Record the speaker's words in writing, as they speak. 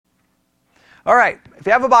All right, if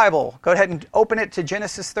you have a Bible, go ahead and open it to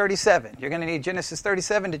Genesis 37. You're going to need Genesis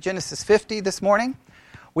 37 to Genesis 50 this morning.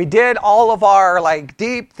 We did all of our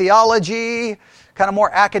deep theology, kind of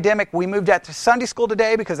more academic. We moved that to Sunday school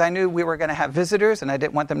today because I knew we were going to have visitors and I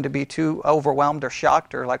didn't want them to be too overwhelmed or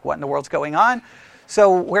shocked or what in the world's going on.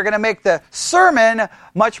 So we're going to make the sermon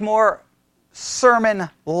much more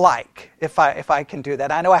sermon-like, if I can do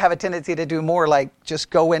that. I know I have a tendency to do more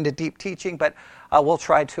just go into deep teaching, but we'll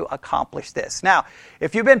try to accomplish this. Now,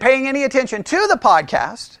 if you've been paying any attention to the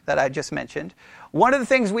podcast that I just mentioned, one of the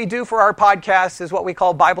things we do for our podcast is what we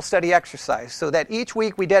call Bible study exercise, so that each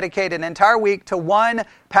week we dedicate an entire week to one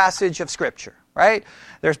passage of Scripture, right?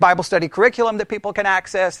 There's Bible study curriculum that people can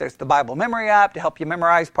access. There's the Bible memory app to help you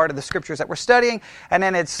memorize part of the Scriptures that we're studying. And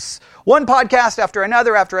then it's one podcast after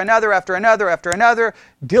another,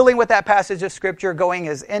 dealing with that passage of Scripture, going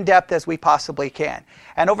as in-depth as we possibly can.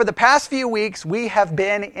 And over the past few weeks, we have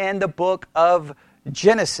been in the book of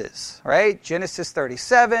Genesis, right? Genesis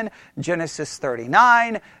 37, Genesis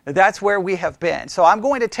 39, that's where we have been. So I'm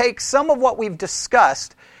going to take some of what we've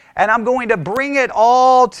discussed and I'm going to bring it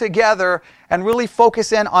all together and really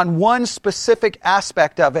focus in on one specific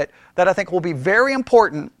aspect of it that I think will be very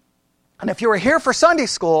important. And if you were here for Sunday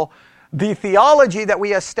school, the theology that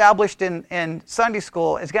we established in Sunday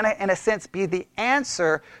school is going to, in a sense, be the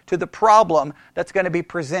answer to the problem that's going to be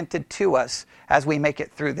presented to us as we make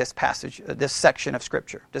it through this passage, this section of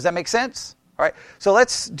Scripture. Does that make sense? All right, so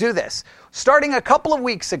let's do this. Starting a couple of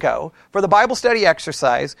weeks ago, for the Bible study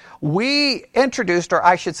exercise, we introduced, or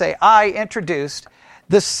I should say I introduced,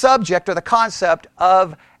 the subject or the concept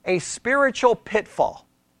of a spiritual pitfall.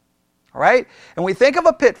 All right? And when we think of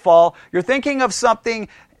a pitfall, you're thinking of something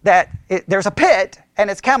that there's a pit and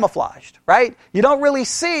it's camouflaged, right? You don't really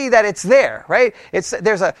see that it's there, right?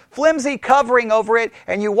 There's a flimsy covering over it,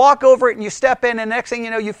 and you walk over it and you step in, and next thing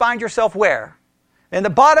you know, you find yourself where? In the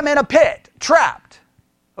bottom in a pit, trapped.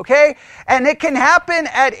 Okay? And it can happen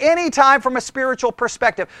at any time from a spiritual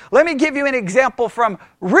perspective. Let me give you an example from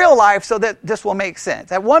real life so that this will make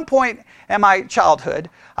sense. At one point in my childhood,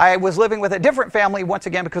 I was living with a different family, once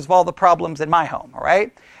again, because of all the problems in my home, all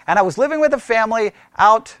right? And I was living with a family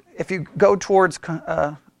out, if you go towards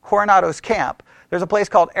Coronado's camp, there's a place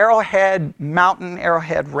called Arrowhead Mountain,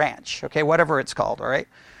 Arrowhead Ranch, okay, whatever it's called, all right?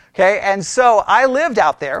 Okay, and so I lived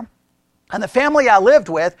out there, and the family I lived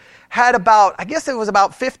with had about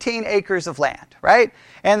 15 acres of land, right?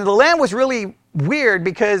 And the land was really weird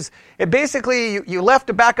because it basically, you left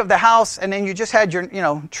the back of the house and then you just had your,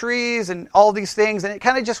 trees and all these things, and it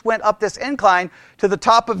kind of just went up this incline to the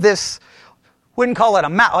top of this, wouldn't call it a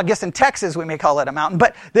mountain, I guess in Texas we may call it a mountain,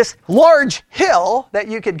 but this large hill that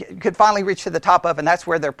you could finally reach to the top of, and that's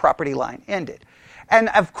where their property line ended. And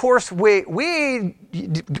of course, we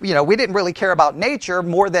didn't really care about nature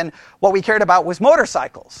more than what we cared about was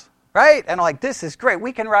motorcycles, right? And I'm like, this is great.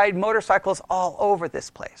 We can ride motorcycles all over this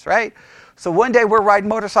place, right? So one day we're riding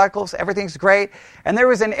motorcycles, everything's great. And there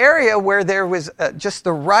was an area where there was just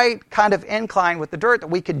the right kind of incline with the dirt that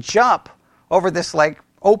we could jump over this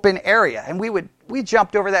open area. And we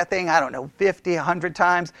jumped over that thing, 50, 100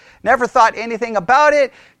 times. Never thought anything about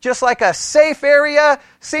it. Just like a safe area,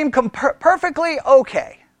 seemed perfectly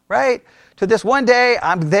okay, right? To this one day,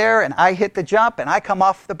 I'm there and I hit the jump and I come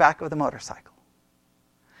off the back of the motorcycle.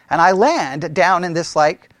 And I land down in this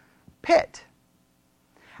pit.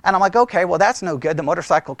 And I'm like, okay, well that's no good. The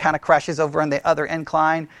motorcycle kind of crashes over on the other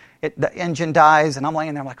incline. The engine dies and I'm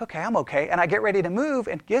laying there. I'm like, okay, I'm okay. And I get ready to move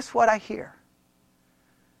and guess what I hear?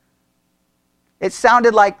 It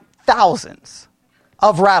sounded like thousands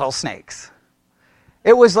of rattlesnakes.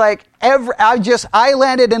 It was like I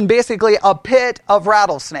landed in basically a pit of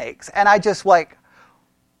rattlesnakes. And I just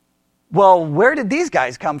well, where did these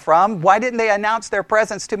guys come from? Why didn't they announce their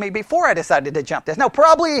presence to me before I decided to jump this? Now,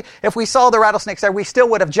 probably if we saw the rattlesnakes there, we still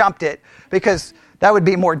would have jumped it because that would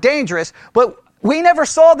be more dangerous. But we never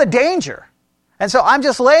saw the danger. And so I'm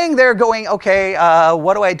just laying there going, okay,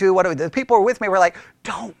 what do I do? The people who were with me were like,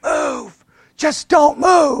 don't move. Just don't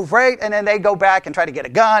move, right? And then they go back and try to get a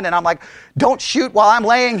gun, and I'm like, don't shoot while I'm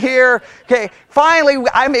laying here. Okay, finally,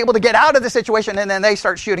 I'm able to get out of the situation, and then they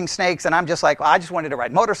start shooting snakes, and I'm just like, well, I just wanted to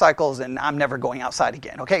ride motorcycles, and I'm never going outside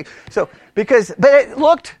again, okay? So, but it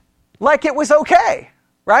looked like it was okay,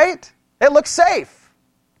 right? It looked safe.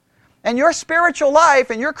 In your spiritual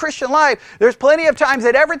life, in your Christian life, there's plenty of times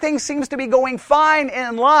that everything seems to be going fine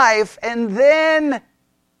in life, and then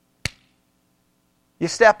you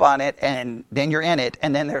step on it, and then you're in it,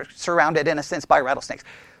 and then they're surrounded, in a sense, by rattlesnakes.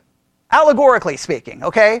 Allegorically speaking,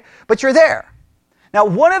 okay? But you're there. Now,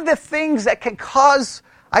 one of the things that can cause,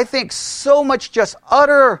 I think, so much just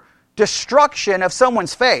utter destruction of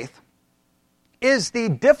someone's faith is the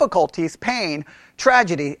difficulties, pain,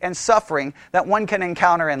 tragedy, and suffering that one can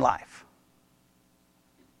encounter in life.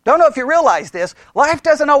 Don't know if you realize this, life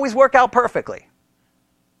doesn't always work out perfectly.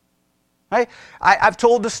 Right? I've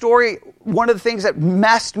told the story, one of the things that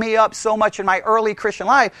messed me up so much in my early Christian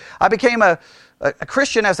life, I became a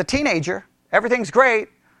Christian as a teenager. Everything's great.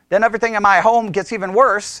 Then everything in my home gets even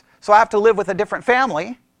worse, so I have to live with a different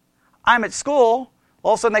family. I'm at school.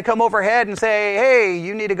 All of a sudden they come overhead and say, hey,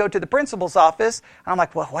 you need to go to the principal's office. And I'm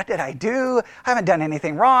like, well, what did I do? I haven't done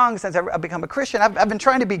anything wrong since I've become a Christian. I've been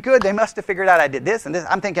trying to be good. They must have figured out I did this and this.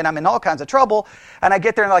 I'm thinking I'm in all kinds of trouble. And I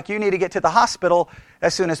get there and like, you need to get to the hospital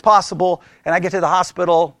as soon as possible. And I get to the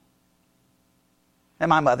hospital and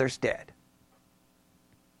my mother's dead.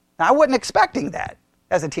 Now, I wasn't expecting that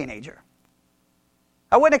as a teenager.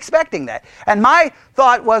 I wasn't expecting that. And my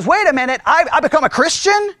thought was, wait a minute, I become a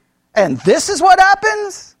Christian? And this is what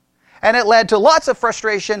happens? And it led to lots of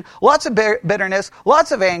frustration, lots of bitterness,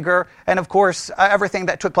 lots of anger, and of course, everything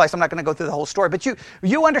that took place. I'm not going to go through the whole story, but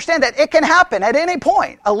you understand that it can happen at any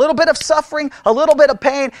point. A little bit of suffering, a little bit of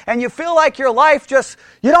pain, and you feel like your life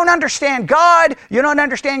you don't understand God, you don't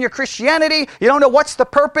understand your Christianity, you don't know what's the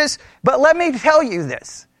purpose. But let me tell you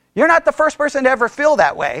this. You're not the first person to ever feel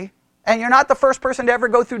that way, and you're not the first person to ever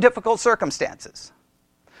go through difficult circumstances.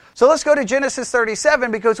 So let's go to Genesis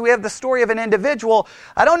 37 because we have the story of an individual.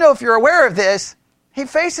 I don't know if you're aware of this. He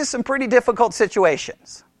faces some pretty difficult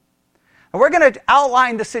situations. And we're going to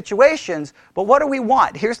outline the situations, but what do we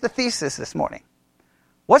want? Here's the thesis this morning.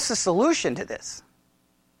 What's the solution to this?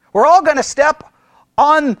 We're all going to step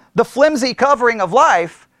on the flimsy covering of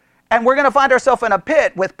life, and we're going to find ourselves in a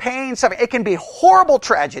pit with pain, suffering. It can be horrible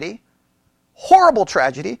tragedy,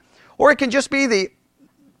 or it can just be the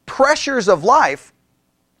pressures of life.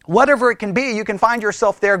 Whatever it can be, you can find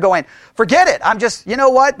yourself there going, forget it. I'm just, you know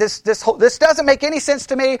what? This doesn't make any sense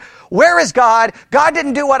to me. Where is God? God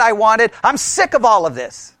didn't do what I wanted. I'm sick of all of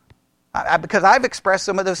this. Because I've expressed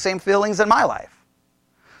some of those same feelings in my life.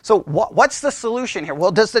 So what's the solution here?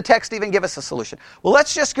 Well, does the text even give us a solution? Well,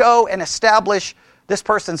 let's just go and establish this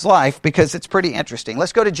person's life because it's pretty interesting.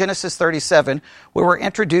 Let's go to Genesis 37 where we're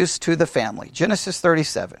introduced to the family. Genesis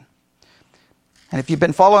 37. And if you've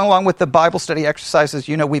been following along with the Bible study exercises,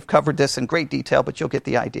 you know we've covered this in great detail, but you'll get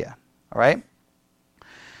the idea. All right?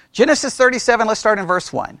 Genesis 37, let's start in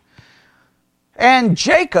verse 1. And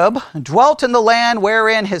Jacob dwelt in the land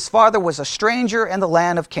wherein his father was a stranger in the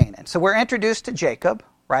land of Canaan. So we're introduced to Jacob,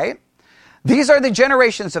 right? These are the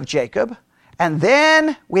generations of Jacob. And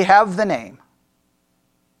then we have the name.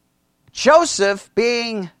 Joseph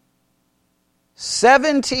being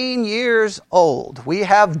 17 years old. We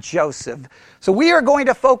have Joseph. So we are going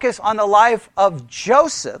to focus on the life of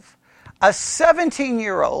Joseph, a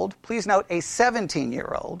 17-year-old. Please note, a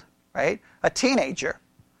 17-year-old, right? A teenager,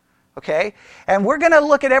 okay? And we're going to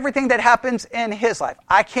look at everything that happens in his life.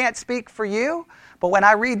 I can't speak for you, but when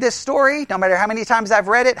I read this story, no matter how many times I've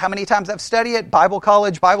read it, how many times I've studied it, Bible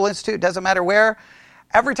college, Bible Institute, doesn't matter where,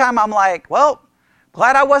 every time I'm like, well,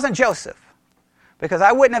 glad I wasn't Joseph. Because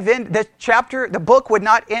I wouldn't have the book would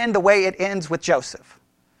not end the way it ends with Joseph.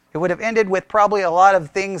 It would have ended with probably a lot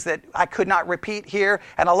of things that I could not repeat here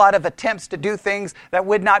and a lot of attempts to do things that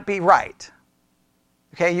would not be right.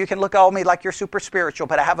 Okay, you can look at me like you're super spiritual,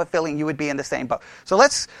 but I have a feeling you would be in the same boat. So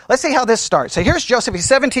let's see how this starts. So here's Joseph. He's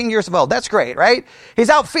 17 years old. That's great, right?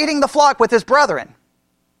 He's out feeding the flock with his brethren.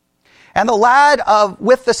 And the lad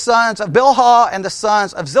with the sons of Bilhah and the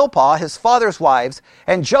sons of Zilpah, his father's wives,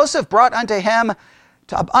 and Joseph brought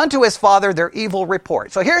unto his father their evil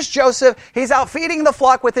report. So here's Joseph. He's out feeding the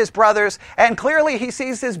flock with his brothers, and clearly he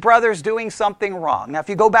sees his brothers doing something wrong. Now, if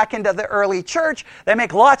you go back into the early church, they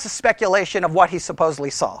make lots of speculation of what he supposedly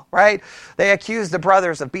saw, right? They accuse the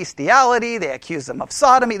brothers of bestiality. They accuse them of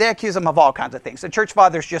sodomy. They accuse them of all kinds of things. The church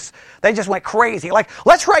fathers just went crazy. Like,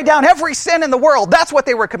 let's write down every sin in the world. That's what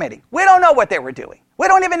they were committing. We don't know what they were doing. We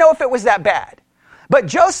don't even know if it was that bad. But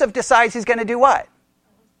Joseph decides he's going to do what?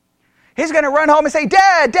 He's going to run home and say,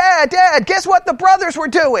 Dad, guess what the brothers were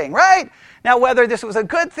doing, right? Now, whether this was a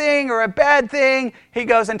good thing or a bad thing, he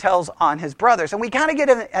goes and tells on his brothers. And we kind of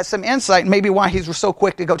get some insight in maybe why he's so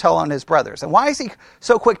quick to go tell on his brothers. And why is he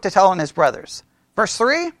so quick to tell on his brothers? Verse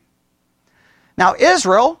 3. Now,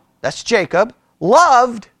 Israel, that's Jacob,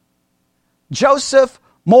 loved Joseph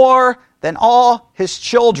more than all his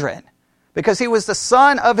children because he was the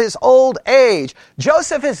son of his old age.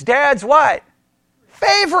 Joseph is dad's what?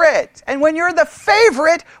 Favorite. And when you're the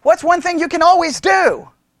favorite, what's one thing you can always do?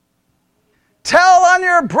 Tell on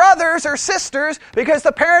your brothers or sisters because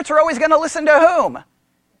the parents are always going to listen to whom?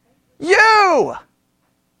 You.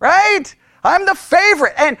 Right? I'm the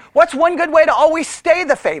favorite. And what's one good way to always stay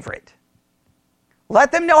the favorite?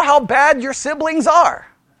 Let them know how bad your siblings are.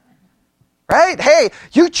 Right? Hey,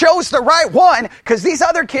 you chose the right one because these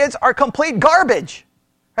other kids are complete garbage.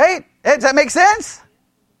 Right? Does that make sense?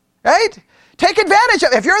 Right? Take advantage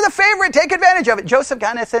of it. If you're the favorite, take advantage of it. Joseph,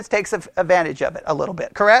 in a sense, takes advantage of it a little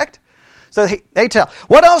bit. Correct? So they tell.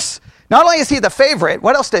 What else? Not only is he the favorite,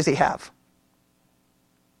 what else does he have?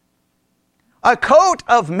 A coat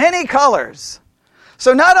of many colors.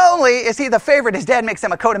 So not only is he the favorite, his dad makes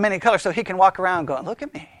him a coat of many colors so he can walk around going, look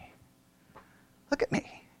at me. Look at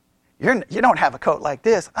me. You don't have a coat like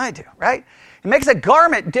this. I do, right? He makes a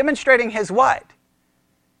garment demonstrating his what?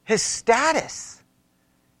 His status.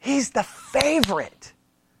 He's the favorite.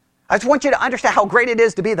 I just want you to understand how great it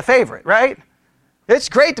is to be the favorite, right? It's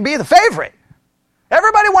great to be the favorite.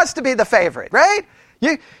 Everybody wants to be the favorite, right?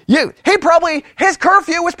 His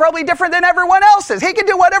curfew was probably different than everyone else's. He can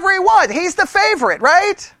do whatever he wants. He's the favorite,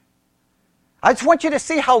 right? I just want you to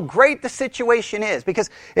see how great the situation is, because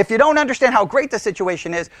if you don't understand how great the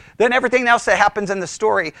situation is, then everything else that happens in the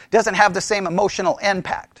story doesn't have the same emotional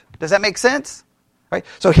impact. Does that make sense? Right?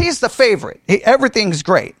 So he's the favorite. Everything's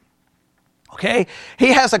great. Okay?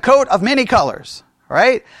 He has a coat of many colors,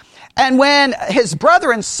 right? And when his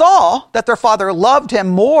brethren saw that their father loved him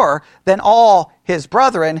more than all his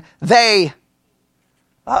brethren, they,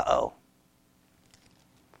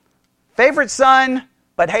 favorite son,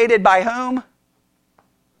 but hated by whom?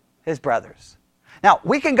 His brothers. Now,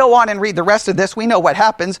 we can go on and read the rest of this. We know what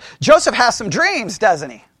happens. Joseph has some dreams, doesn't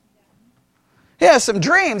he? He has some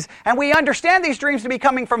dreams, and we understand these dreams to be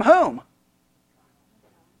coming from whom?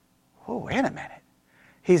 Oh, wait a minute.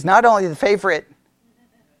 He's not only the favorite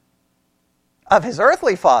of his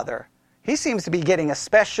earthly father, he seems to be getting a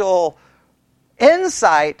special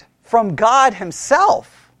insight from God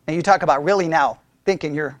himself. And you talk about really now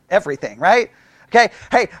thinking you're everything, right? Okay,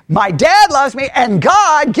 hey, my dad loves me and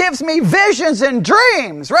God gives me visions and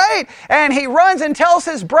dreams, right? And he runs and tells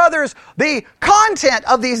his brothers the content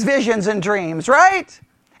of these visions and dreams, right?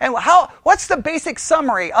 And what's the basic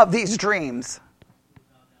summary of these dreams?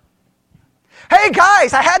 Hey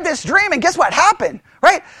guys, I had this dream and guess what happened,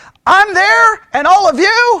 right? I'm there and all of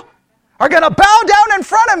you are going to bow down in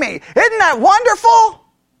front of me. Isn't that wonderful?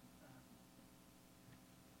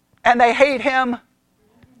 And they hate him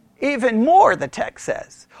even more, the text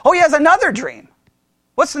says. Oh, he has another dream.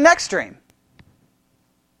 What's the next dream?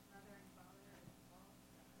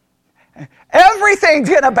 Everything's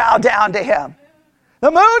going to bow down to him.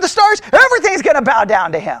 The moon, the stars, everything's going to bow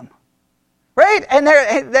down to him. Right?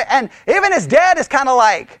 And even his dad is kind of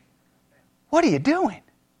like, what are you doing?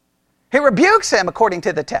 He rebukes him according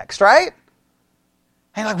to the text, right?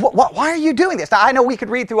 And like, why are you doing this? Now, I know we could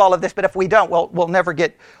read through all of this, but if we don't,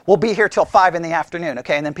 we'll be here till 5 in the afternoon,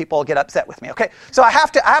 okay? And then people will get upset with me, okay? So I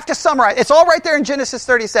have to summarize. It's all right there in Genesis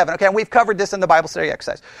 37, okay? And we've covered this in the Bible study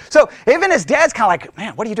exercise. So even his dad's kind of like,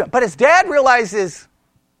 man, what are you doing? But his dad realizes,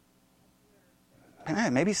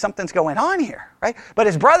 maybe something's going on here, right? But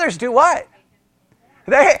his brothers do what?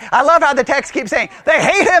 I love how the text keeps saying, they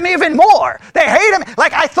hate him even more. They hate him.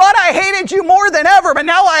 Like, I thought I hated you more than ever, but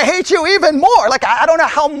now I hate you even more. Like, I don't know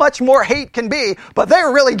how much more hate can be, but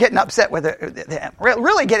they're really getting upset with him.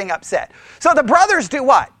 Really getting upset. So the brothers do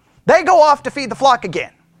what? They go off to feed the flock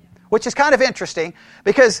again, which is kind of interesting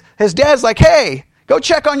because his dad's like, hey, go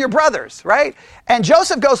check on your brothers, right? And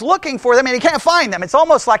Joseph goes looking for them and he can't find them. It's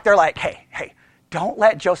almost like they're like, hey, don't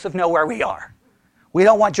let Joseph know where we are. We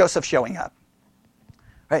don't want Joseph showing up.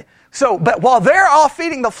 Right? So, but while they're off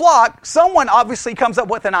feeding the flock, someone obviously comes up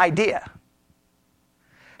with an idea.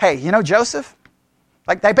 Hey, you know Joseph?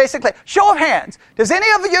 Like they basically, show of hands, does any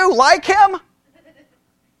of you like him?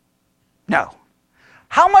 No.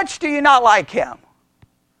 How much do you not like him?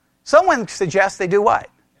 Someone suggests they do what?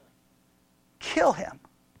 Kill him.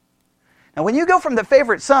 Now when you go from the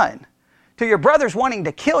favorite son to your brothers wanting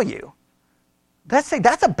to kill you, that's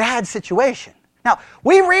a bad situation. Now,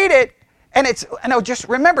 we read it, and just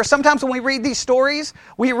remember, sometimes when we read these stories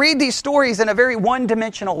in a very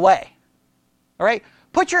one-dimensional way. All right?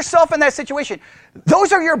 Put yourself in that situation.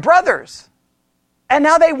 Those are your brothers. And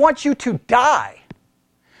now they want you to die.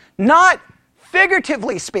 Not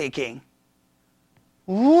figuratively speaking,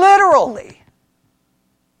 literally.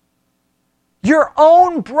 Your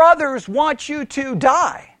own brothers want you to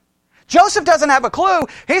die. Joseph doesn't have a clue.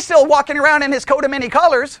 He's still walking around in his coat of many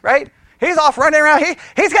colors, right? He's off running around.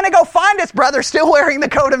 He's going to go find his brother still wearing the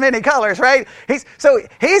coat of many colors, right? He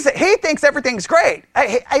thinks everything's great.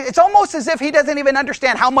 It's almost as if he doesn't even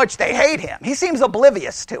understand how much they hate him. He seems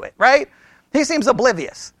oblivious to it, right? He seems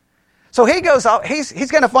oblivious. So he goes out.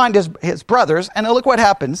 He's going to find his brothers, and look what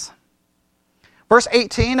happens. Verse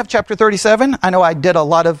 18 of chapter 37. I know I did a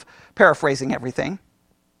lot of paraphrasing everything.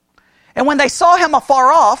 And when they saw him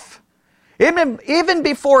afar off, even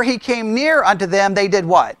before he came near unto them, they did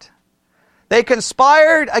what? They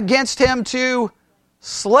conspired against him to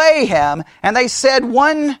slay him, and they said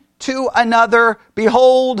one to another,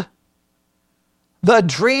 behold, the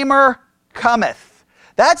dreamer cometh.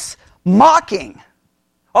 That's mocking.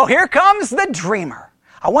 Oh, here comes the dreamer.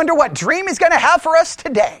 I wonder what dream he's going to have for us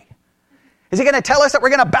today. Is he going to tell us that we're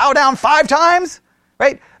going to bow down 5 times?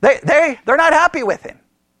 Right? They're not happy with him.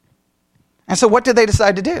 And so what did they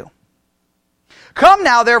decide to do? Come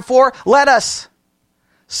now, therefore, let us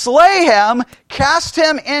slay him, cast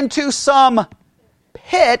him into some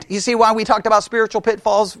pit. You see why we talked about spiritual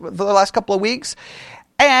pitfalls for the last couple of weeks?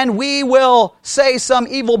 And we will say some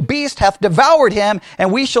evil beast hath devoured him,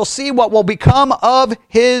 and we shall see what will become of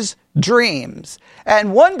his dreams.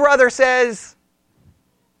 And one brother says,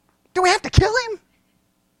 do we have to kill him?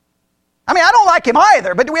 I mean, I don't like him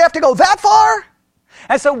either, but do we have to go that far?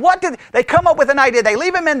 And so what did they come up with an idea? They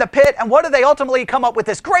leave him in the pit, and what do they ultimately come up with?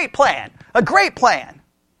 This great plan. A great plan.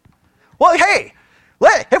 Well, hey,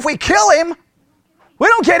 if we kill him, we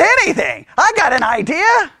don't get anything. I got an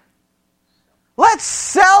idea. Let's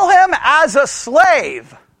sell him as a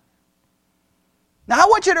slave. Now, I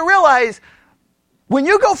want you to realize, when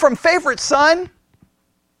you go from favorite son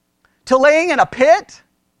to laying in a pit,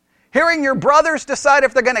 hearing your brothers decide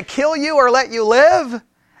if they're going to kill you or let you live,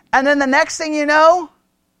 and then the next thing you know,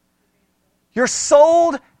 you're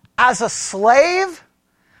sold as a slave.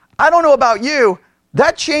 I don't know about you,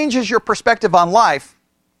 that changes your perspective on life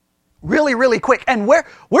really, really quick. And where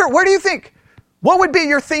do you think, what would be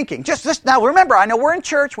your thinking? Just now, remember, I know we're in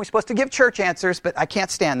church. We're supposed to give church answers, but I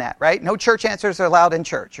can't stand that, right? No church answers are allowed in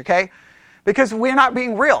church, okay? Because we're not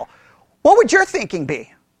being real. What would your thinking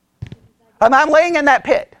be? I'm laying in that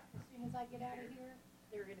pit.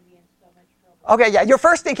 Okay, yeah, your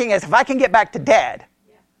first thinking is, if I can get back to Dad,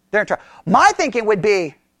 they're in trouble. My thinking would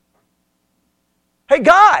be, hey,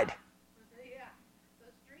 God,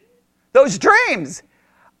 those dreams,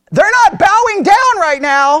 they're not bowing down right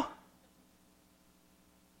now.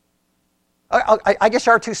 I guess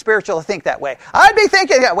you are too spiritual to think that way. I'd be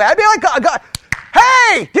thinking that way. I'd be like, God,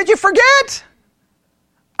 hey, did you forget?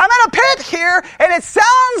 I'm in a pit here, and it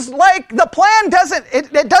sounds like the plan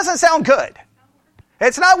doesn't sound good.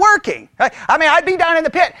 It's not working. I mean, I'd be down in the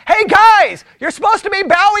pit. Hey, guys, you're supposed to be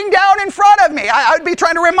bowing down in front of me. I would be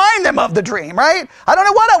trying to remind them of the dream, right? I don't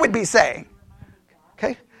know what I would be saying.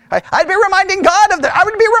 Okay? I'd be reminding God of that. I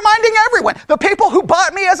would be reminding everyone. The people who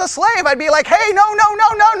bought me as a slave, I'd be like, hey, no.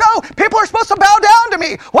 People are supposed to bow down to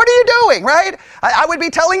me. What are you doing, right? I would be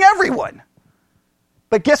telling everyone.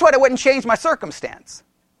 But guess what? It wouldn't change my circumstance.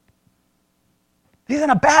 He's in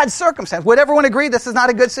a bad circumstance. Would everyone agree this is not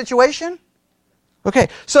a good situation? Okay,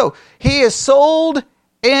 so he is sold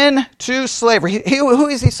into slavery. Who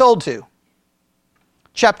is he sold to?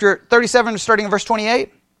 Chapter 37, starting in verse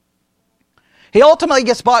 28. He ultimately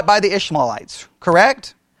gets bought by the Ishmaelites,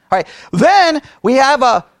 correct? All right. Then we have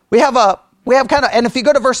kind of, and if you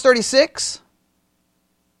go to verse 36,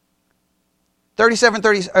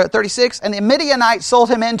 36, and the Midianites sold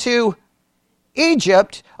him into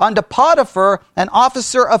Egypt unto Potiphar, an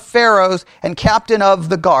officer of Pharaoh's and captain of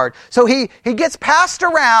the guard. So he gets passed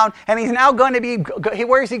around, and he's now going to be,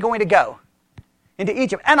 where is he going to go? Into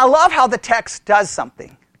Egypt. And I love how the text does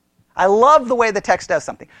something. I love the way the text does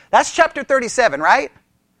something. That's chapter 37, right?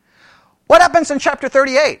 What happens in chapter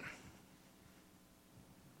 38?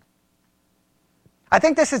 I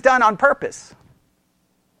think this is done on purpose.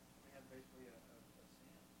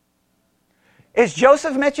 Is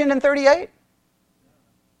Joseph mentioned in 38?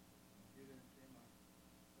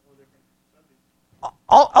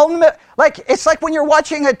 Like, it's like when you're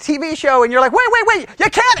watching a TV show and you're like, wait, you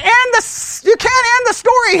can't end the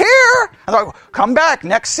story here. And they're like, come back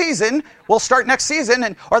next season. We'll start next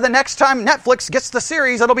season, or the next time Netflix gets the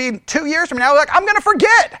series, it'll be 2 years from now. Like, I'm going to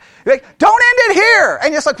forget. Like, don't end it here.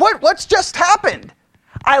 And it's like, what's just happened?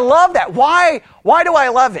 I love that. Why do I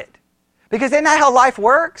love it? Because isn't that how life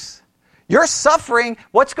works? You're suffering.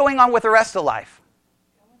 What's going on with the rest of life?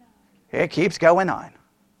 It keeps going on.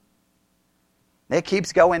 It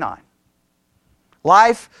keeps going on.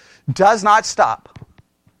 Life does not stop.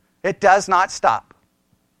 It does not stop.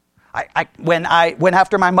 When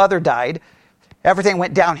after my mother died, everything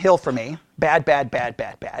went downhill for me. Bad.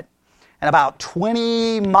 And about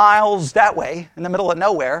 20 miles that way, in the middle of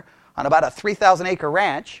nowhere, on about a 3,000-acre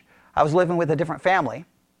ranch, I was living with a different family.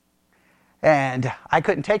 And I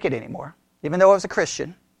couldn't take it anymore. Even though I was a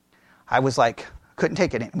Christian, I was like, couldn't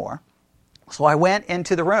take it anymore. So I went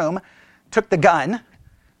into the room, took the gun,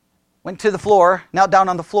 went to the floor, knelt down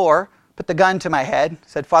on the floor, put the gun to my head,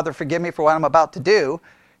 said, Father, forgive me for what I'm about to do,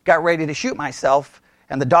 got ready to shoot myself,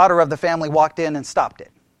 and the daughter of the family walked in and stopped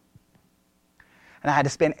it. And I had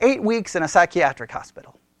to spend 8 weeks in a psychiatric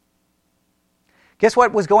hospital. Guess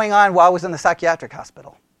what was going on while I was in the psychiatric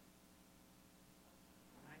hospital?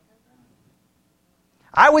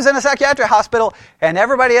 I was in a psychiatric hospital, and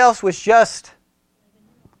everybody else was just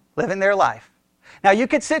living their life. Now, you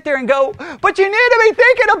could sit there and go, but you need to be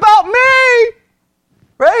thinking about me,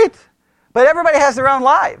 right? But everybody has their own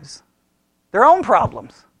lives, their own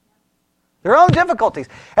problems, their own difficulties.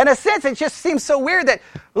 In a sense, it just seems so weird that,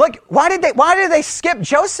 look, why did they skip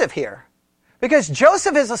Joseph here? Because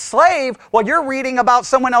Joseph is a slave while you're reading about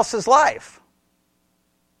someone else's life.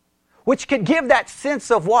 Which could give that sense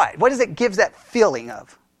of what? What does it give that feeling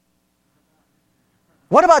of?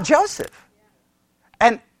 What about Joseph?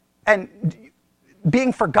 And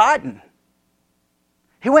being forgotten.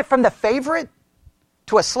 He went from the favorite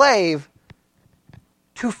to a slave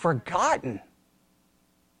to forgotten.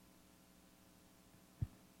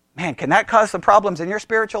 Man, can that cause some problems in your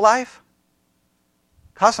spiritual life?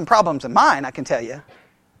 Cause some problems in mine, I can tell you.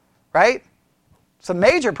 Right? Some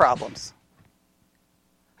major problems.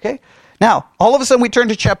 Okay? Now, all of a sudden we turn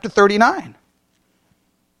to chapter 39.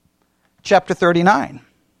 Chapter 39.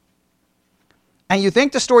 And you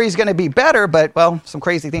think the story is going to be better, but, well, some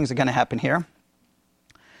crazy things are going to happen here.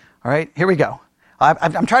 All right, here we go.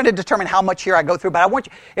 I'm trying to determine how much here I go through, but I want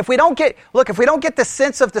you, if we don't get the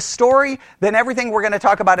sense of the story, then everything we're going to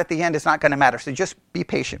talk about at the end is not going to matter. So just be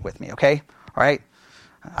patient with me, okay? All right?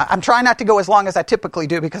 I'm trying not to go as long as I typically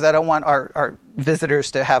do because I don't want our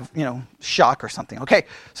visitors to have, shock or something. Okay,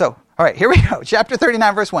 so, all right, here we go. Chapter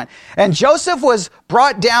 39, verse 1. And Joseph was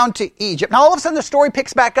brought down to Egypt. Now, all of a sudden, the story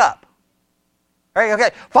picks back up. Right, okay,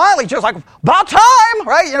 finally, just like, about time,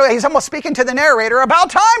 right? He's almost speaking to the narrator, about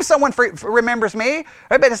time someone remembers me,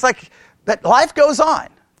 right? But it's like, but life goes on.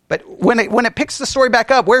 But when it picks the story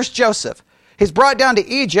back up, where's Joseph? He's brought down to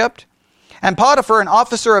Egypt, and Potiphar, an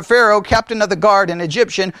officer of Pharaoh, captain of the guard, an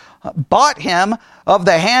Egyptian, bought him of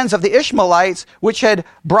the hands of the Ishmaelites, which had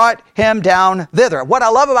brought him down thither. What I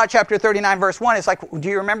love about chapter 39, verse 1, is like, do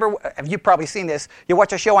you remember, you've probably seen this, you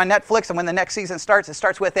watch a show on Netflix, and when the next season starts, it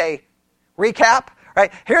starts with a recap,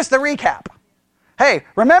 right? Here's the recap. Hey,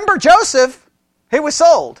 remember Joseph? He was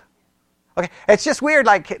sold. Okay, it's just weird,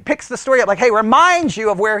 like, it picks the story up, like, hey, reminds you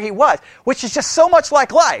of where he was, which is just so much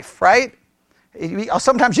like life, right?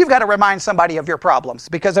 Sometimes you've got to remind somebody of your problems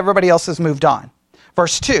because everybody else has moved on.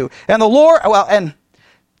 Verse 2, and the Lord,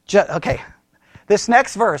 okay, this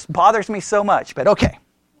next verse bothers me so much, but okay.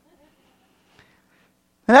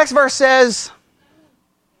 The next verse says,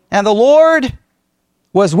 and the Lord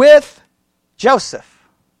was with Joseph.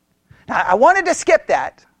 Now, I wanted to skip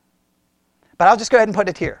that, but I'll just go ahead and put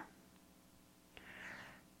it here.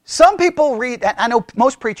 Some people read, I know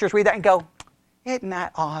most preachers read that and go, isn't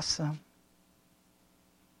that awesome?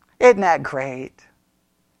 Isn't that great?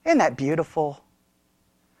 Isn't that beautiful?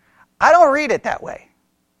 I don't read it that way.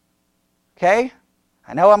 Okay?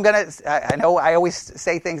 I know I always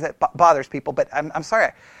say things that bothers people, but I'm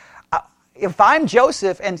sorry. If I'm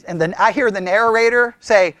Joseph and then I hear the narrator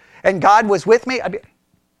say, and God was with me,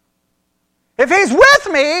 if he's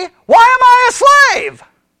with me, why am I a slave?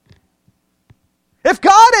 If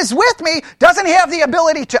God is with me, doesn't he have the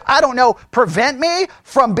ability to, prevent me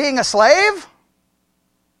from being a slave?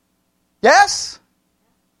 Yes?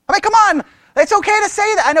 I mean, come on. It's okay to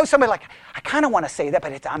say that. I know somebody like, I kind of want to say that,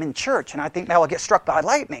 but I'm in church, and I think now I'll get struck by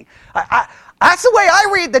lightning. That's the way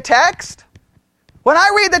I read the text. When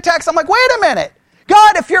I read the text, I'm like, wait a minute.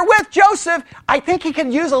 God, if you're with Joseph, I think he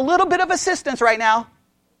can use a little bit of assistance right now.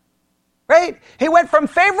 Right? He went from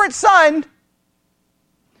favorite son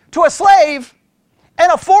to a slave in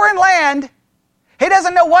a foreign land. He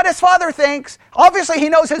doesn't know what his father thinks. Obviously, he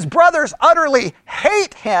knows his brothers utterly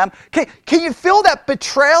hate him. Can you feel that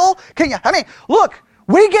betrayal? Look,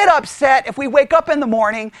 we get upset if we wake up in the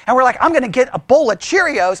morning and we're like, I'm going to get a bowl of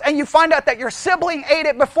Cheerios, and you find out that your sibling ate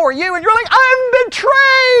it before you, and you're like, I'm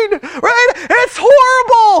betrayed, right? It's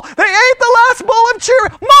horrible. They ate the last bowl of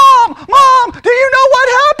Cheerios. Mom, do you know what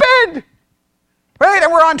happened? Right?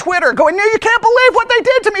 And we're on Twitter going, no, you can't believe what they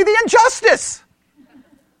did to me, the injustice.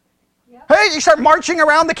 Hey, you start marching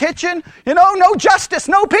around the kitchen, no justice,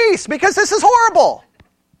 no peace, because this is horrible.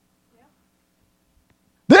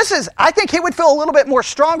 I think he would feel a little bit more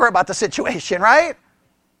stronger about the situation, right?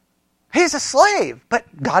 He's a slave, but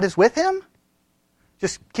God is with him.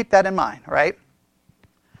 Just keep that in mind, right?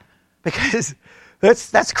 Because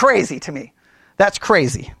that's crazy to me. That's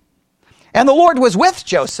crazy. And the Lord was with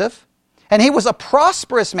Joseph, and he was a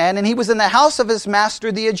prosperous man, and he was in the house of his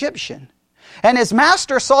master, the Egyptian. And his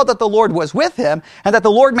master saw that the Lord was with him, and that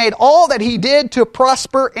the Lord made all that he did to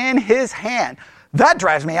prosper in his hand. That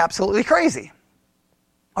drives me absolutely crazy.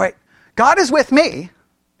 All right, God is with me.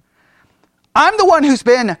 I'm the one who's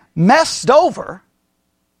been messed over,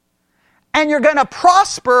 and you're going to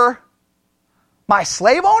prosper my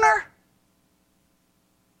slave owner?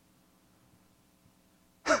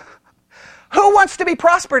 Who wants to be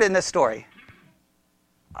prospered in this story?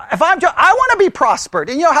 I want to be prospered.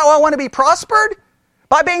 And you know how I want to be prospered?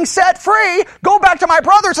 By being set free, go back to my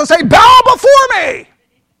brothers and say, bow before me.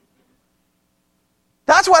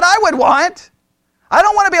 That's what I would want. I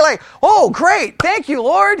don't want to be like, oh, great, thank you,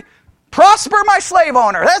 Lord. Prosper my slave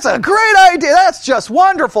owner. That's a great idea. That's just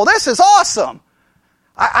wonderful. This is awesome.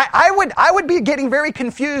 I would be getting very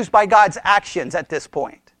confused by God's actions at this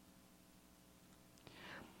point.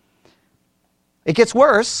 It gets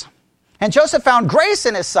worse. And Joseph found grace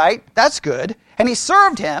in his sight. That's good. And he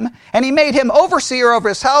served him, and he made him overseer over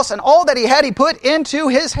his house, and all that he had he put into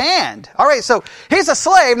his hand. All right, so he's a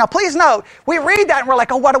slave. Now, please note, we read that and we're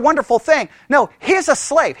like, oh, what a wonderful thing. No, he's a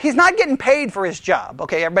slave. He's not getting paid for his job.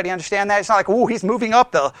 Okay, everybody understand that? It's not like, oh, he's moving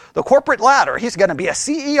up the corporate ladder. He's going to be a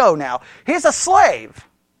CEO now. He's a slave.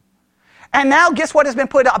 And now, guess what has been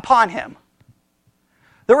put upon him?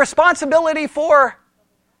 The responsibility for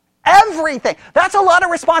everything. That's a lot of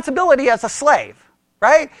responsibility as a slave.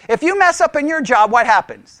 Right? If you mess up in your job, what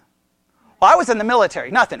happens? Well, I was in the military.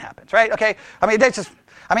 Nothing happens, right? Okay?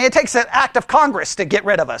 It takes an act of Congress to get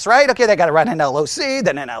rid of us, right? Okay, they got to run an LOC,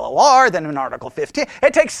 then an LOR, then an Article 15.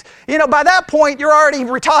 It takes, by that point, you're already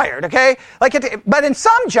retired, okay? But in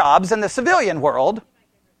some jobs in the civilian world,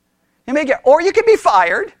 you may get, or you could be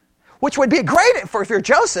fired, which would be great if you're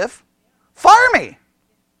Joseph. Fire me.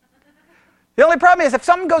 The only problem is if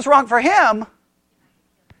something goes wrong for him,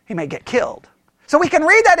 he may get killed. So we can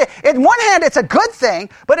read that. In one hand, it's a good thing,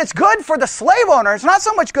 but it's good for the slave owner. It's not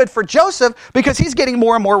so much good for Joseph because he's getting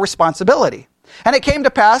more and more responsibility. And it came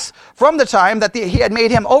to pass from the time that he had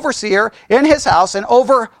made him overseer in his house and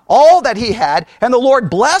over all that he had, and the Lord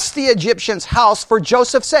blessed the Egyptian's house for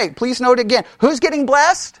Joseph's sake. Please note again, who's getting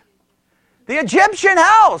blessed? The Egyptian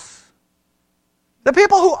house. The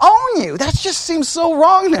people who own you. That just seems so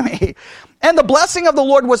wrong to me. And the blessing of the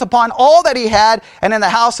Lord was upon all that he had, and in the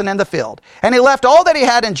house and in the field. And he left all that he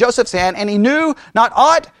had in Joseph's hand, and he knew not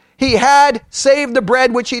aught he had save the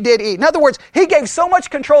bread which he did eat. In other words, he gave so much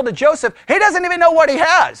control to Joseph, he doesn't even know what he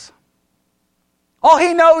has. All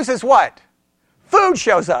he knows is what? Food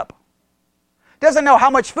shows up. Doesn't know how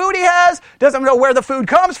much food he has, doesn't know where the food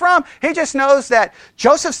comes from. He just knows that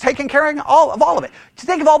Joseph's taking care of all of it. To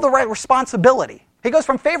think of all the right responsibility. He goes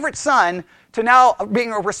from favorite son to now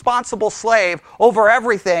being a responsible slave over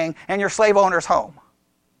everything in your slave owner's home.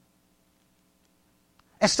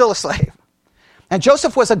 And still a slave. And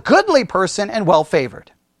Joseph was a goodly person and well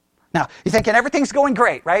favored. Now, you're thinking everything's going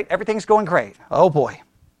great, right? Everything's going great. Oh boy.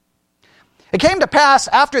 It came to pass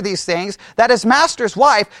after these things that his master's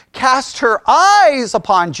wife cast her eyes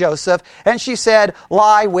upon Joseph, and she said,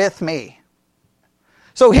 lie with me.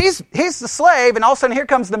 So he's the slave, and all of a sudden here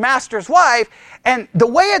comes the master's wife, and the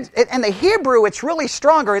way in the Hebrew it's really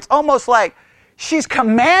stronger. It's almost like she's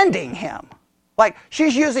commanding him. Like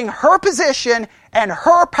she's using her position and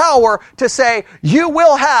her power to say, you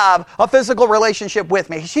will have a physical relationship with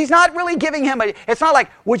me. She's not really giving him it's not like,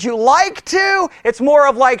 would you like to? It's more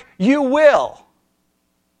of like, you will.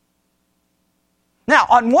 Now,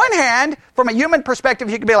 on one hand, from a human perspective,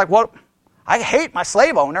 you could be like, well, I hate my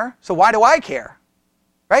slave owner, so why do I care?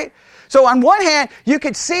 Right? So on one hand, you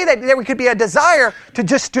could see that there could be a desire to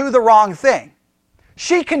just do the wrong thing.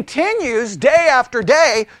 She continues day after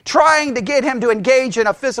day trying to get him to engage in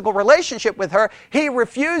a physical relationship with her. He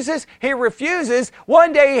refuses.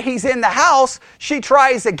 One day he's in the house. She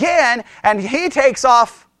tries again, and he takes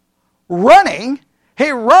off running.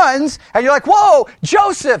 He runs, and you're like, whoa,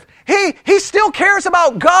 Joseph, he still cares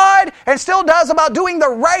about God and still does about doing the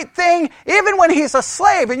right thing even when he's a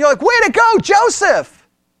slave. And you're like, way to go, Joseph.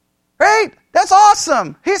 Right? That's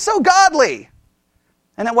awesome. He's so godly.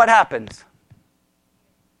 And then what happens?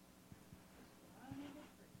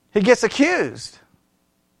 He gets accused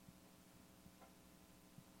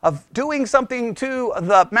of doing something to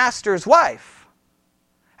the master's wife.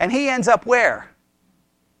 And he ends up where?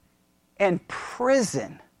 In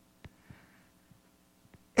prison.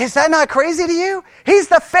 Is that not crazy to you? He's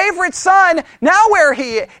the favorite son. Now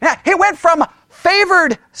he went from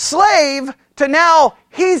favored slave to now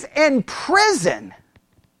he's in prison.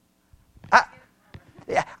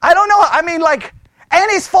 I don't know.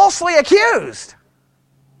 And he's falsely accused.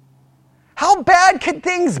 How bad could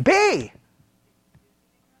things be?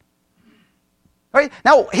 Right?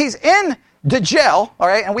 Now, he's in to jail, all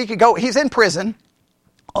right, and we could go, he's in prison.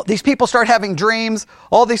 These people start having dreams.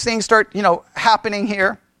 All these things start, happening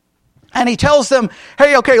here. And he tells them,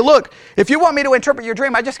 hey, okay, look, if you want me to interpret your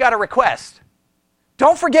dream, I just got a request.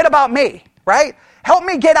 Don't forget about me, right? Help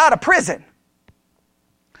me get out of prison.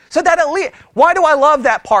 So that at least, why do I love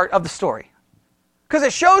that part of the story? Because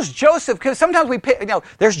it shows Joseph, because sometimes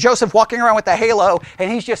there's Joseph walking around with a halo, and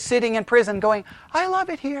he's just sitting in prison going, I love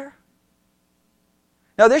it here.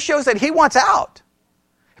 Now this shows that he wants out.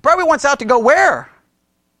 He probably wants out to go where?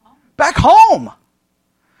 Back home.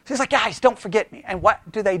 So he's like, guys, don't forget me. And what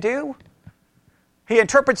do? He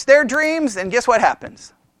interprets their dreams, and guess what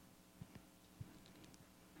happens?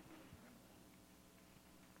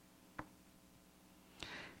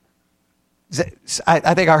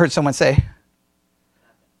 I think I heard someone say,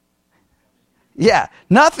 yeah,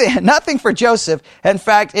 nothing for Joseph. In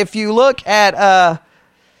fact, if you look at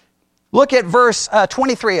verse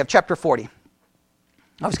 23 of chapter 40.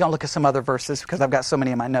 I was going to look at some other verses because I've got so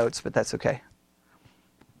many in my notes, but that's okay.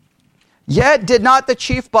 Yet did not the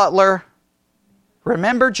chief butler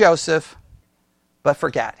remember Joseph, but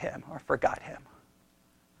forgot him.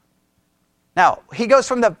 Now, he goes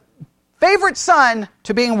from the favorite son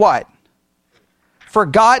to being what?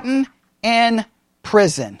 Forgotten in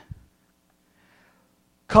prison.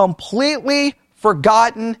 Completely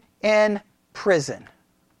forgotten in prison.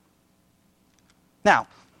 Now,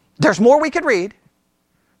 there's more we could read,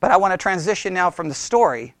 but I want to transition now from the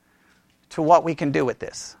story to what we can do with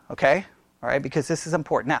this, okay? All right, because this is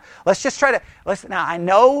important. Now, let's just try to, now I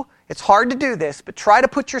know it's hard to do this, but try to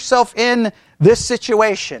put yourself in this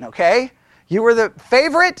situation, okay? You were the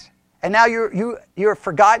favorite, and now you're a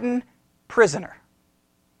forgotten prisoner.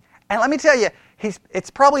 And let me tell you, it's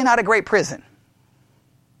probably not a great prison.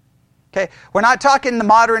 Okay, we're not talking the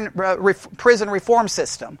modern prison reform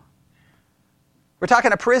system. We're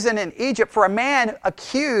talking a prison in Egypt for a man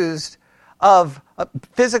accused of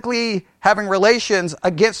physically having relations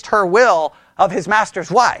against her will of his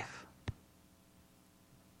master's wife.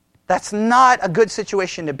 That's not a good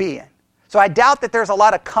situation to be in. So I doubt that there's a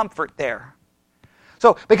lot of comfort there.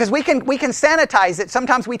 So, because we can sanitize it.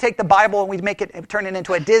 Sometimes we take the Bible and we turn it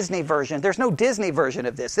into a Disney version. There's no Disney version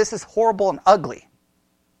of this. This is horrible and ugly.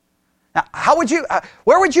 Now,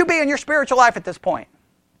 where would you be in your spiritual life at this point?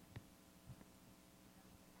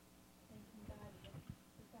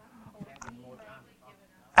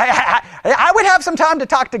 I would have some time to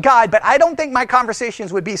talk to God, but I don't think my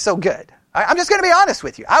conversations would be so good. I'm just going to be honest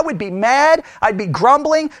with you. I would be mad. I'd be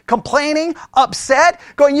grumbling, complaining, upset,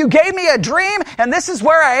 going, you gave me a dream and this is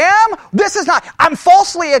where I am. I'm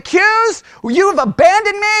falsely accused. You've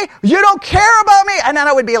abandoned me. You don't care about me. And then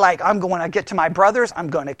I would be like, I'm going to get to my brothers. I'm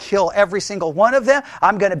going to kill every single one of them.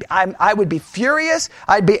 I would be furious.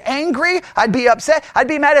 I'd be angry. I'd be upset. I'd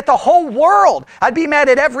be mad at the whole world. I'd be mad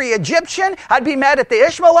at every Egyptian. I'd be mad at the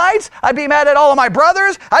Ishmaelites. I'd be mad at all of my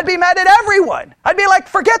brothers. I'd be mad at everyone. I'd be like,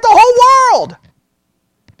 forget the whole world.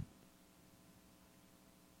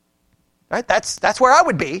 Right? That's where I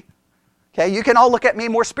would be. Okay, you can all look at me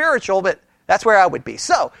more spiritual, but that's where I would be.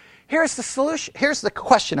 So, here's the solution. Here's the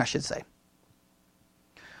question, I should say.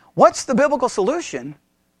 What's the biblical solution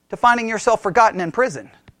to finding yourself forgotten in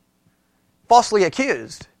prison? Falsely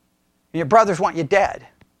accused. And your brothers want you dead.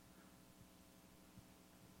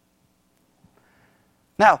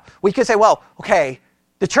 Now, we could say, well, okay,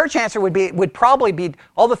 the church answer would probably be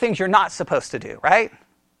all the things you're not supposed to do, right?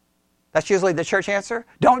 That's usually the church answer.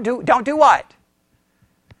 Don't do what?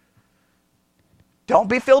 Don't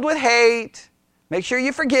be filled with hate. Make sure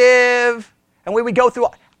you forgive. And we would go through.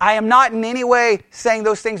 I am not in any way saying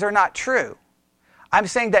those things are not true. I'm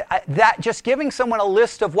saying that just giving someone a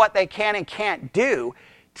list of what they can and can't do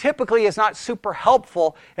typically is not super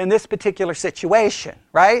helpful in this particular situation,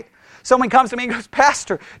 right? Someone comes to me and goes,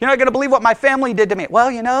 Pastor, you're not going to believe what my family did to me.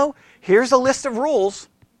 Well, here's a list of rules.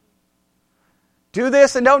 Do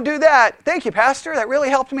this and don't do that. Thank you, Pastor. That really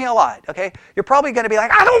helped me a lot. Okay? You're probably going to be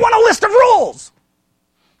like, I don't want a list of rules.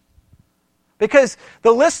 Because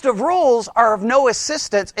the list of rules are of no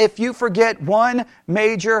assistance if you forget one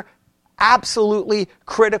major, absolutely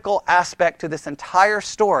critical aspect to this entire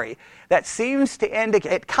story that seems to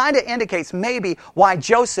indicate, it kind of indicates maybe why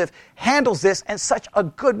Joseph handles this in such a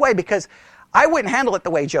good way, because I wouldn't handle it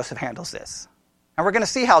the way Joseph handles this. And we're going to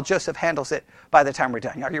see how Joseph handles it by the time we're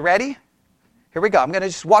done. Are you ready? Here we go. I'm going to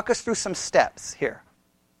just walk us through some steps here.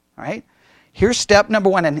 All right? Here's step number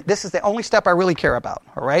 1, and this is the only step I really care about.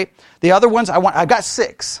 All right? The other ones, I've got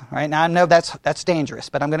 6. All right? Now I know that's dangerous,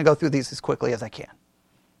 but I'm going to go through these as quickly as I can.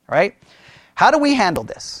 All right? How do we handle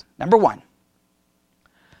this? Number 1,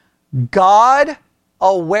 God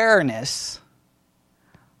awareness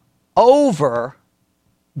over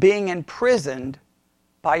being imprisoned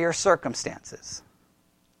by your circumstances.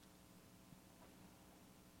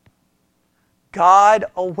 God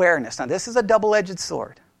awareness. Now, this is a double-edged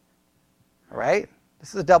sword. All right?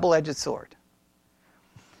 This is a double-edged sword.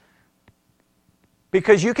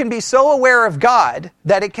 Because you can be so aware of God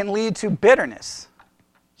that it can lead to bitterness.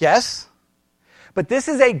 Yes? But this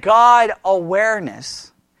is a God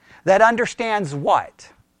awareness that understands what?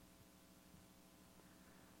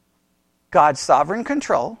 God's sovereign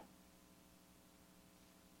control.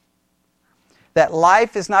 That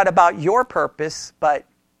life is not about your purpose, but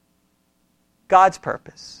God's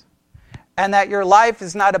purpose. And that your life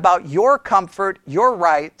is not about your comfort, your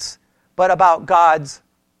rights, but about God's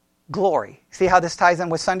glory. See how this ties in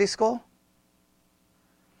with Sunday school?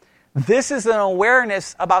 This is an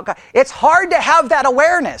awareness about God. It's hard to have that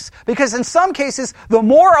awareness because in some cases, the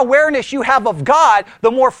more awareness you have of God, the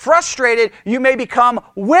more frustrated you may become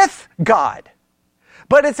with God.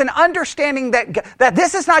 But it's an understanding that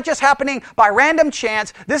this is not just happening by random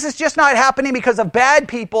chance. This is just not happening because of bad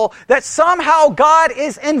people. That somehow God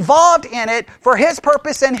is involved in it for His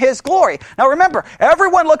purpose and His glory. Now remember,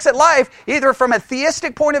 everyone looks at life either from a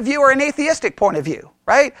theistic point of view or an atheistic point of view,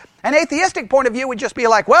 right? An atheistic point of view would just be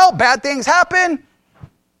like, well, bad things happen.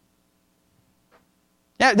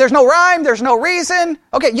 Yeah, there's no rhyme, there's no reason.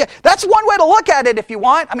 Okay, yeah, that's one way to look at it if you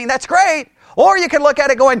want. I mean, that's great. Or you can look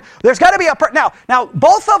at it going, there's got to be a... Now,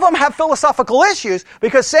 both of them have philosophical issues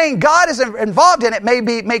because saying God is involved in it may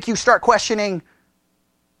make you start questioning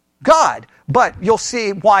God. But you'll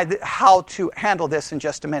see how to handle this in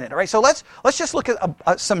just a minute. All right, so let's just look at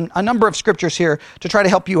a number of scriptures here to try to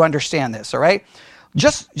help you understand this. All right,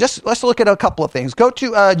 just let's look at a couple of things. Go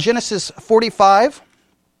to Genesis 45.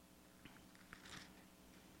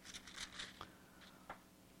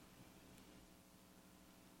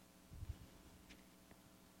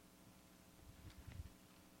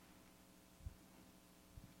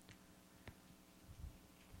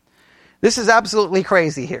 This is absolutely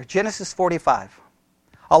crazy here. Genesis 45.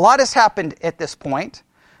 A lot has happened at this point.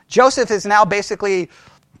 Joseph is now basically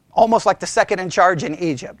almost like the second in charge in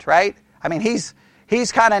Egypt, right? I mean, he's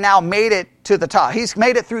kind of now made it to the top. He's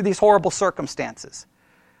made it through these horrible circumstances.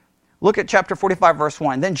 Look at chapter 45, verse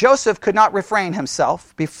 1. Then Joseph could not refrain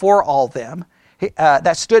himself before all them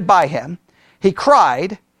that stood by him. He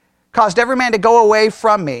cried, caused every man to go away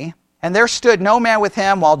from me. And there stood no man with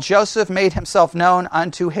him while Joseph made himself known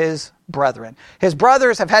unto his brethren. His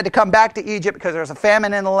brothers have had to come back to Egypt because there's a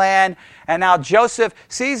famine in the land. And now Joseph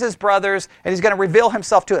sees his brothers and he's going to reveal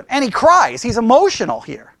himself to them. And he cries. He's emotional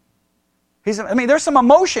here. There's some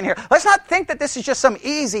emotion here. Let's not think that this is just some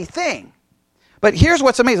easy thing. But here's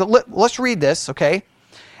what's amazing. Let's read this, okay?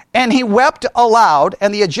 And he wept aloud,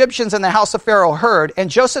 and the Egyptians in the house of Pharaoh heard. And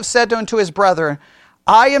Joseph said unto his brethren,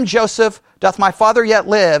 I am Joseph, doth my father yet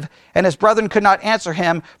live? And his brethren could not answer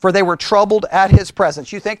him, for they were troubled at his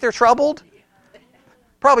presence. You think they're troubled?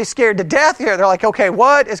 Probably scared to death here. They're like, okay,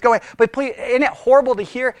 what is going on? But please, isn't it horrible to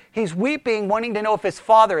hear? He's weeping, wanting to know if his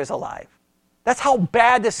father is alive. That's how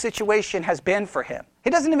bad this situation has been for him. He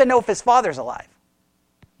doesn't even know if his father's alive.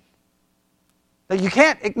 You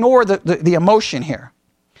can't ignore the emotion here.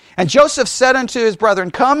 And Joseph said unto his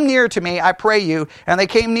brethren, come near to me, I pray you. And they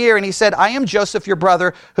came near, and he said, I am Joseph, your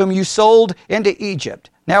brother, whom you sold into Egypt.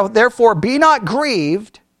 Now, therefore, be not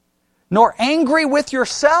grieved, nor angry with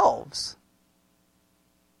yourselves,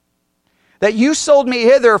 that you sold me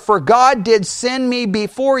hither, for God did send me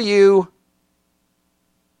before you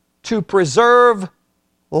to preserve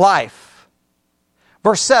life.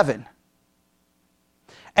 Verse 7.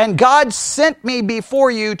 And God sent me before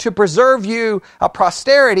you to preserve you a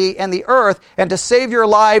posterity in the earth and to save your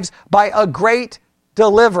lives by a great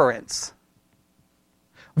deliverance.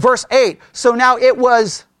 Verse 8. So now it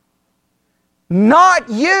was not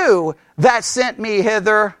you that sent me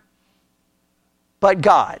hither, but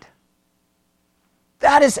God.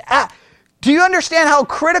 Do you understand how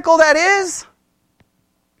critical that is?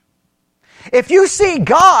 If you see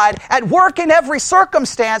God at work in every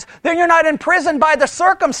circumstance, then you're not imprisoned by the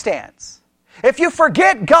circumstance. If you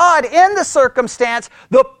forget God in the circumstance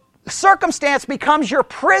becomes your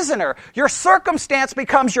prisoner. Your circumstance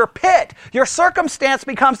becomes your pit. Your circumstance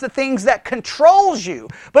becomes the things that controls you.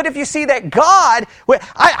 But if you see that God,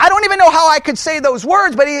 I don't even know how I could say those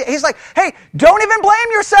words, but he's like, hey, don't even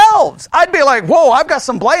blame yourselves. I'd be like, whoa, I've got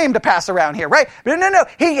some blame to pass around here, right? But no.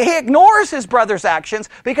 He ignores his brother's actions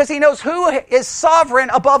because he knows who is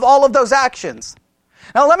sovereign above all of those actions.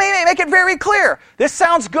 Now, let me make it very clear. This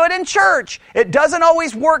sounds good in church. It doesn't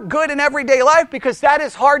always work good in everyday life because that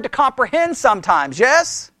is hard to comprehend sometimes,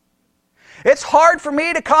 yes? It's hard for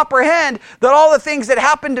me to comprehend that all the things that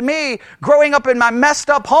happened to me growing up in my messed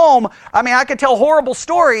up home, I mean, I could tell horrible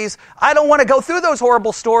stories. I don't want to go through those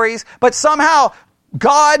horrible stories, but somehow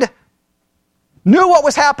God knew what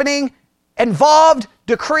was happening, involved,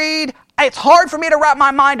 decreed. It's hard for me to wrap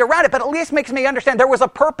my mind around it, but at least makes me understand there was a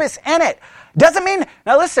purpose in it. Doesn't mean,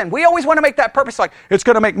 now listen, we always want to make that purpose like, it's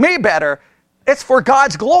going to make me better. It's for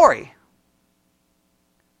God's glory.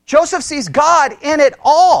 Joseph sees God in it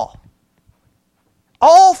all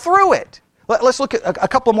through it. Let's look at a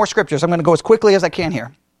couple more scriptures. I'm going to go as quickly as I can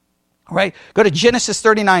here. All right, go to Genesis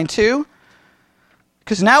 39:2.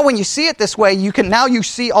 Because now when you see it this way, you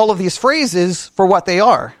see all of these phrases for what they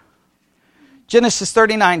are. Genesis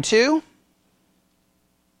 39:2.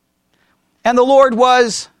 And the Lord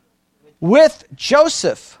was with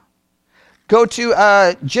Joseph. Go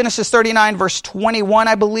to Genesis 39, verse 21,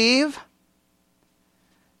 I believe.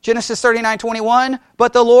 Genesis 39:21.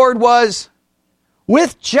 But the Lord was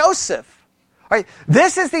with Joseph. All right,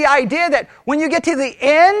 this is the idea that when you get to the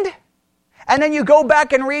end, and then you go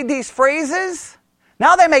back and read these phrases,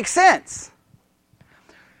 now they make sense.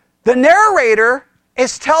 The narrator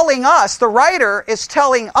is telling us, the writer is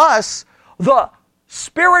telling us the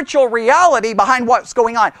spiritual reality behind what's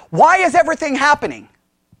going on. Why is everything happening?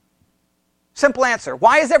 Simple answer.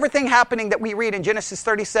 Why is everything happening that we read in Genesis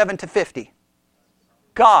 37 to 50?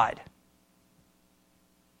 God.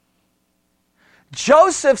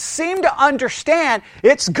 Joseph seemed to understand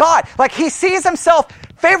it's God. Like he sees himself,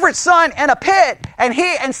 favorite son, in a pit,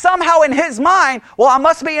 and somehow in his mind, well, I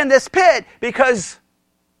must be in this pit because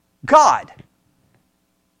God.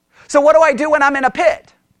 So what do I do when I'm in a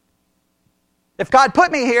pit? If God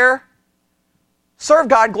put me here, serve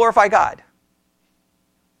God, glorify God.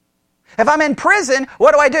 If I'm in prison,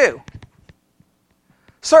 what do?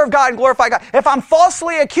 Serve God and glorify God. If I'm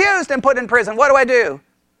falsely accused and put in prison, what do?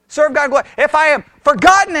 Serve God and glorify. If I am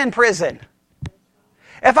forgotten in prison,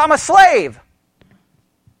 if I'm a slave,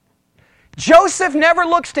 Joseph never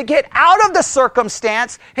looks to get out of the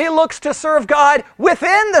circumstance. He looks to serve God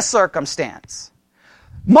within the circumstance.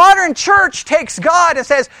 Modern church takes God and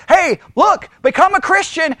says, hey, look, become a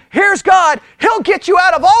Christian. Here's God. He'll get you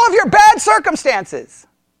out of all of your bad circumstances.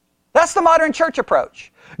 That's the modern church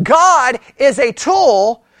approach. God is a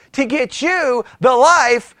tool to get you the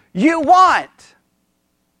life you want.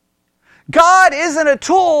 God isn't a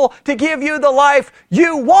tool to give you the life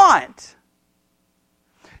you want.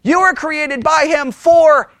 You were created by Him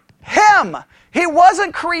for Him. He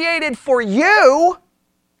wasn't created for you.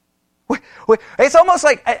 It's almost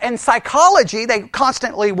like in psychology, they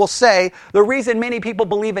constantly will say the reason many people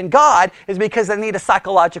believe in God is because they need a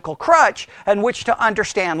psychological crutch in which to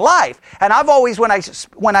understand life. And I've always,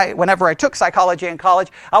 whenever I took psychology in college,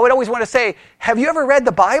 I would always want to say, have you ever read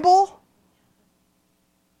the Bible?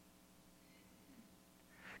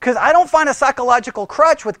 Because I don't find a psychological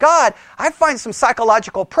crutch with God. I find some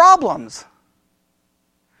psychological problems.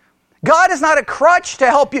 God is not a crutch to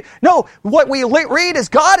help you. No, what we read is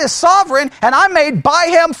God is sovereign and I'm made by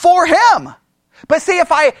Him for Him. But see,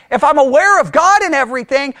 if I'm aware of God in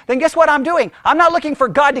everything, then guess what I'm doing? I'm not looking for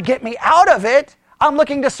God to get me out of it. I'm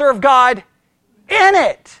looking to serve God in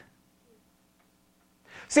it.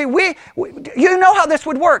 See, you know how this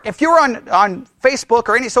would work. If you're on Facebook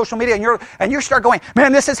or any social media and you start going,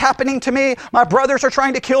 man, this is happening to me. My brothers are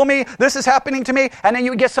trying to kill me. This is happening to me. And then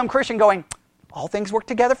you get some Christian going, all things work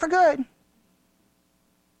together for good.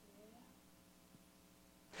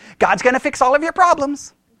 God's going to fix all of your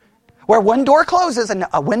problems. Where one door closes and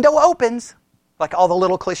a window opens, like all the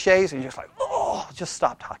little cliches, and you're just like, oh, just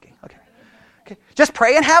stop talking. Okay. Just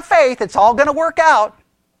pray and have faith. It's all going to work out.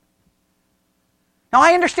 Now,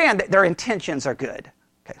 I understand that their intentions are good.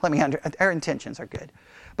 Okay, their intentions are good.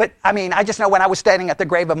 But, I just know when I was standing at the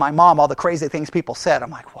grave of my mom, all the crazy things people said, I'm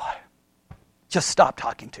like, what? Just stop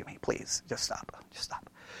talking to me, please. Just stop.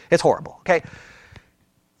 It's horrible, okay?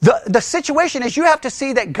 The situation is you have to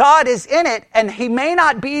see that God is in it, and He may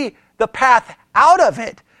not be the path out of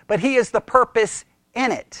it, but He is the purpose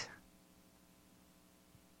in it.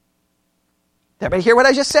 Did everybody hear what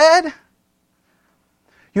I just said?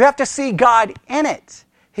 You have to see God in it.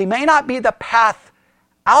 He may not be the path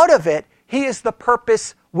out of it. He is the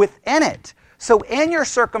purpose within it. So in your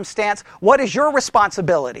circumstance, what is your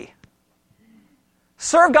responsibility?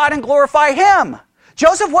 Serve God and glorify Him.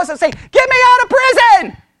 Joseph wasn't saying, get me out of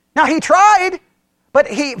prison! Now, he tried, but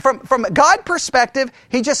from God's perspective,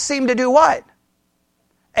 he just seemed to do what?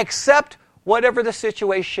 Accept whatever the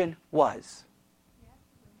situation was.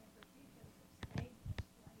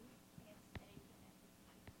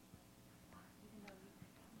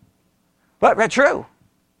 But true.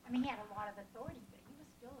 He had a lot of authority, but he was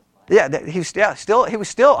still a slave. he was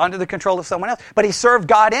still under the control of someone else, but he served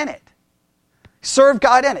God in it. Serve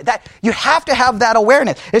God in it. That you have to have that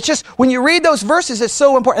awareness. It's just when you read those verses, it's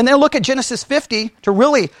so important. And then look at Genesis 50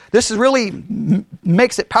 this really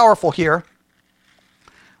makes it powerful here.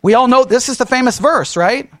 We all know this is the famous verse,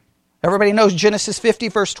 right? Everybody knows Genesis 50,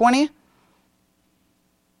 verse 20.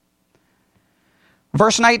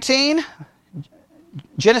 Verse 19.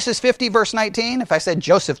 Genesis 50, verse 19. If I said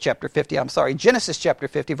Joseph chapter 50, I'm sorry. Genesis chapter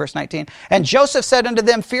 50, verse 19. And Joseph said unto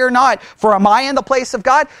them, fear not, for am I in the place of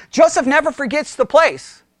God? Joseph never forgets the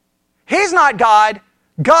place. He's not God.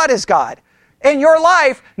 God is God. In your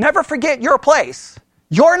life, never forget your place.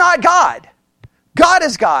 You're not God. God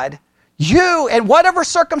is God. You, in whatever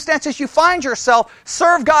circumstances you find yourself,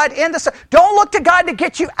 serve God in the... Don't look to God to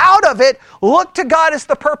get you out of it. Look to God as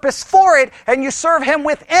the purpose for it, and you serve Him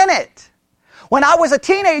within it. When I was a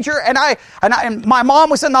teenager and my mom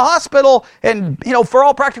was in the hospital and, for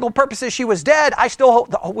all practical purposes, she was dead, I still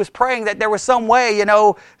was praying that there was some way,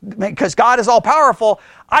 because God is all powerful.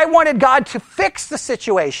 I wanted God to fix the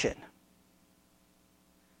situation.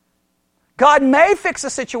 God may fix the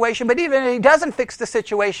situation, but even if He doesn't fix the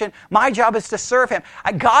situation, my job is to serve Him.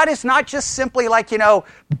 God is not just simply like,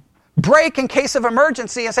 break in case of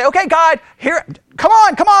emergency and say, okay, God, here, come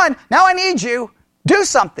on, now I need you. Do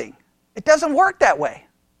something. It doesn't work that way.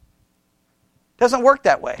 It doesn't work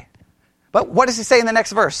that way. But what does He say in the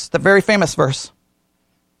next verse? The very famous verse.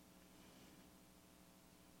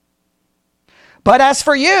 But as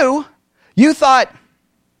for you, you thought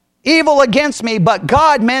evil against me, but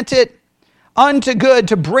God meant it unto good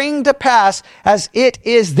to bring to pass as it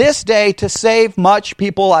is this day to save much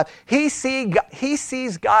people alive. He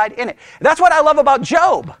sees God in it. That's what I love about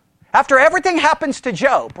Job. After everything happens to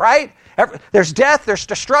Job, right? There's death, there's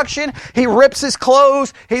destruction. He rips his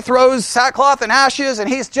clothes, he throws sackcloth and ashes, and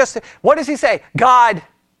he's just, what does he say? God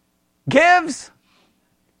gives,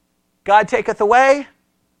 God taketh away.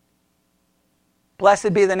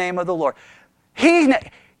 Blessed be the name of the Lord.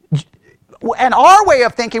 And our way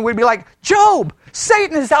of thinking would be like, Job,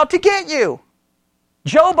 Satan is out to get you.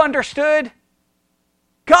 Job understood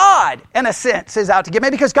God, in a sense, is out to get me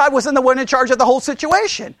because God wasn't the one in charge of the whole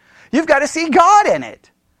situation. You've got to see God in it.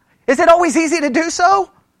 Is it always easy to do so?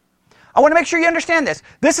 I want to make sure you understand this.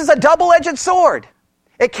 This is a double-edged sword.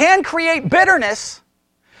 It can create bitterness,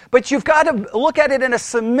 but you've got to look at it in a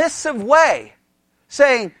submissive way,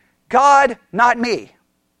 saying, God, not me.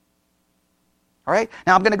 All right?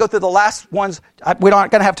 Now I'm going to go through the last ones. We're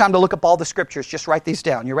not going to have time to look up all the scriptures. Just write these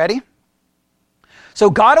down. You ready? So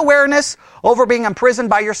God awareness over being imprisoned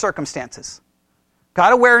by your circumstances.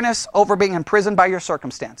 God awareness over being imprisoned by your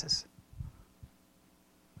circumstances.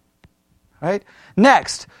 All right?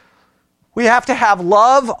 Next, we have to have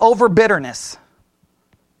love over bitterness.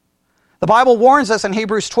 The Bible warns us in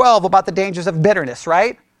Hebrews 12 about the dangers of bitterness,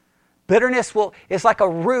 right? Bitterness is like a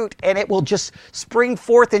root, and it will just spring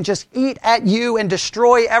forth and just eat at you and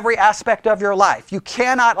destroy every aspect of your life. You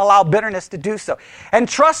cannot allow bitterness to do so. And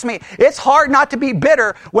trust me, it's hard not to be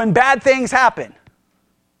bitter when bad things happen.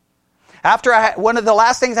 One of the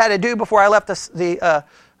last things I had to do before I left the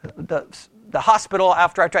hospital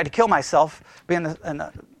after I tried to kill myself, being in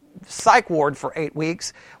the psych ward for 8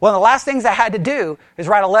 weeks, one of the last things I had to do is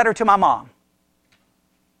write a letter to my mom.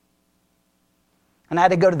 And I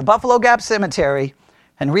had to go to the Buffalo Gap Cemetery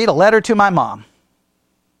and read a letter to my mom.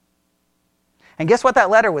 And guess what that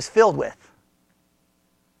letter was filled with?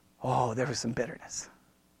 Oh, there was some bitterness.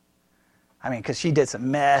 I mean, because she did some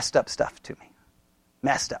messed up stuff to me.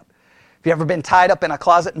 Messed up. Have you ever been tied up in a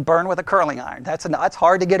closet and burned with a curling iron? That's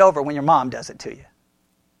hard to get over when your mom does it to you.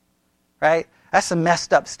 Right? That's some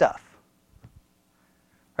messed up stuff.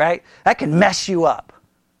 Right? That can mess you up.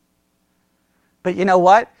 But you know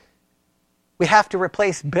what? We have to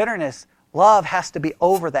replace bitterness. Love has to be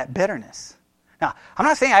over that bitterness. Now, I'm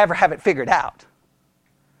not saying I ever have it figured out.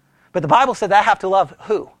 But the Bible said that I have to love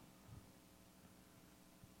who?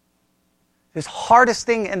 This hardest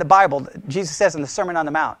thing in the Bible, Jesus says in the Sermon on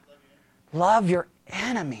the Mount. Love your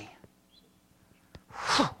enemy.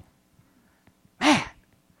 Whew. Man,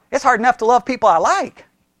 it's hard enough to love people I like.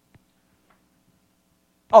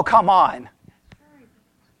 Oh, come on.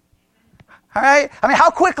 All right? I mean, how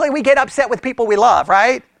quickly we get upset with people we love,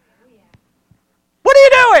 right? What are you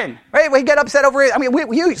doing? Right? We get upset over it. I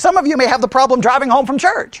mean, some of you may have the problem driving home from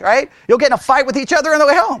church, right? You'll get in a fight with each other on the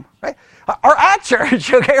way home, right? Or at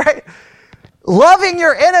church, okay, right? Loving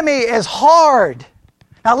your enemy is hard.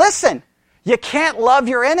 Now listen, you can't love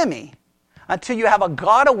your enemy until you have a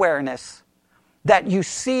God awareness that you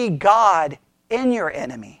see God in your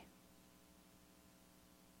enemy.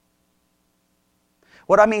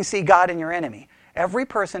 What do I mean, see God in your enemy? Every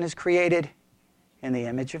person is created in the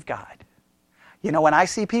image of God. You know, when I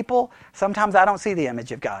see people, sometimes I don't see the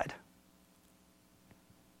image of God.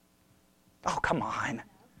 Oh, come on.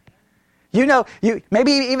 You know,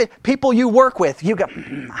 maybe even people you work with, you go,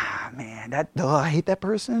 man, I hate that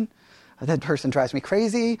person. That person drives me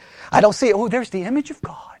crazy. I don't see it. Oh, there's the image of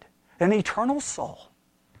God, an eternal soul.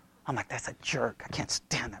 I'm like, that's a jerk. I can't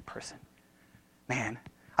stand that person. Man.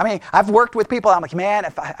 I mean, I've worked with people. I'm like, man,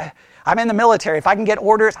 if I'm in the military. If I can get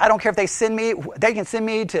orders, I don't care if they can send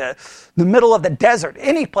me to the middle of the desert.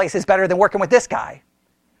 Any place is better than working with this guy.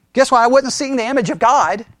 Guess why? I wasn't seeing the image of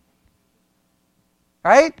God.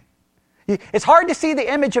 Right? It's hard to see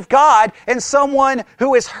the image of God in someone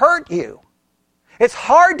who has hurt you. It's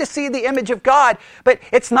hard to see the image of God, but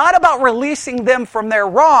it's not about releasing them from their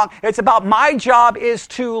wrong. It's about my job is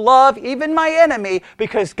to love even my enemy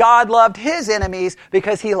because God loved his enemies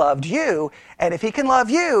because he loved you. And if he can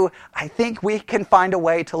love you, I think we can find a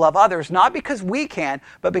way to love others, not because we can,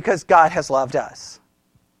 but because God has loved us.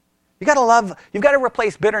 You've got to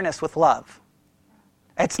replace bitterness with love.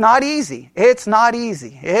 It's not easy. It's not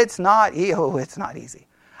easy. It's not easy.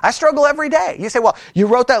 I struggle every day. You say, well, you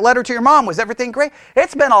wrote that letter to your mom. Was everything great?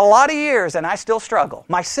 It's been a lot of years and I still struggle.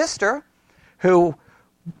 My sister, who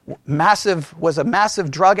was a massive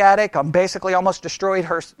drug addict, basically almost destroyed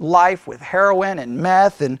her life with heroin and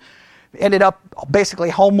meth and ended up basically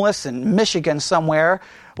homeless in Michigan somewhere.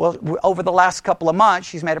 Well, over the last couple of months,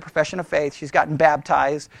 she's made a profession of faith. She's gotten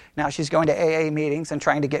baptized. Now she's going to AA meetings and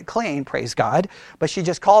trying to get clean, praise God. But she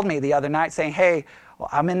just called me the other night saying, hey, well,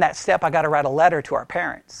 I'm in that step. I got to write a letter to our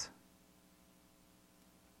parents.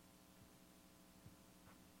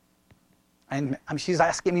 And she's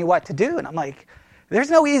asking me what to do. And I'm like, there's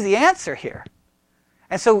no easy answer here.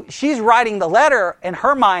 And so she's writing the letter in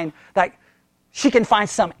her mind that she can find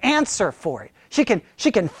some answer for it. She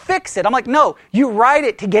can fix it. I'm like, no, you write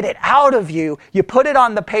it to get it out of you. You put it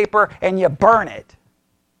on the paper and you burn it.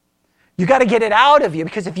 You got to get it out of you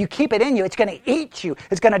because if you keep it in you, it's going to eat you.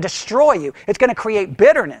 It's going to destroy you. It's going to create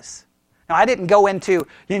bitterness. Now, I didn't go into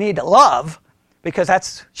you need to love because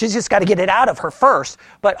she's just got to get it out of her first.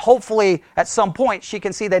 But hopefully at some point she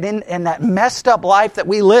can see that in that messed up life that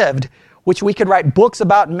we lived, which we could write books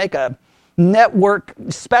about and make a network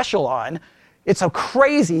special on, it's so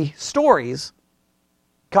crazy stories.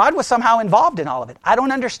 God was somehow involved in all of it. I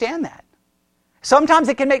don't understand that. Sometimes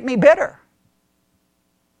it can make me bitter.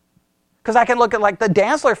 Because I can look at like the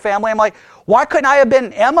Dantzler family. I'm like, why couldn't I have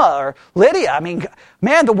been Emma or Lydia? I mean,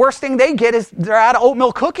 man, the worst thing they get is they're out of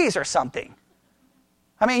oatmeal cookies or something.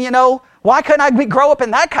 I mean, why couldn't I grow up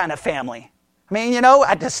in that kind of family? I mean,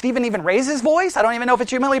 does Stephen even raise his voice? I don't even know if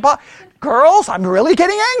it's humanly possible. Girls, I'm really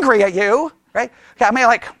getting angry at you, right? I mean,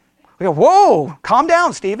 like, whoa, calm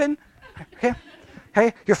down, Stephen.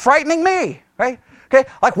 Okay, you're frightening me, right? Okay,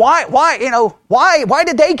 like why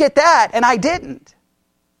did they get that and I didn't?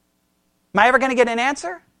 Am I ever going to get an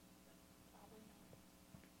answer?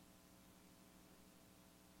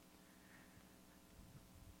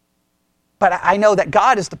 But I know that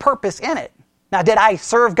God is the purpose in it. Now, did I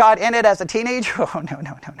serve God in it as a teenager? Oh,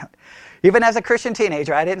 no. Even as a Christian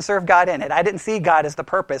teenager, I didn't serve God in it. I didn't see God as the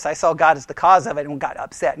purpose. I saw God as the cause of it and got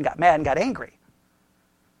upset and got mad and got angry.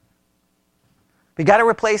 We got to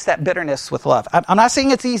replace that bitterness with love. I'm not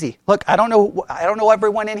saying it's easy. Look, I don't know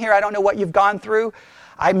everyone in here. I don't know what you've gone through.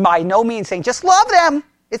 I'm by no means saying just love them.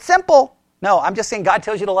 It's simple. No, I'm just saying God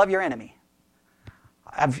tells you to love your enemy.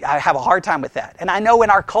 I have a hard time with that. And I know in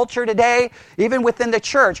our culture today, even within the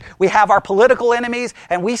church, we have our political enemies,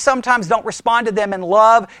 and we sometimes don't respond to them in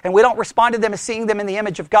love, and we don't respond to them as seeing them in the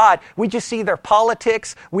image of God. We just see their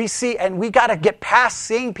politics. And we got to get past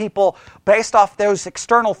seeing people based off those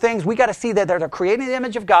external things. We got to see that they're creating the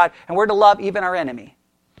image of God, and we're to love even our enemy.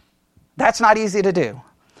 That's not easy to do.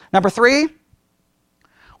 Number 3,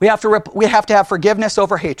 we have to have forgiveness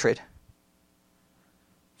over hatred.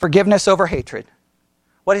 Forgiveness over hatred.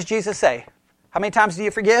 What does Jesus say? How many times do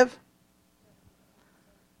you forgive?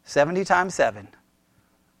 70 times 7.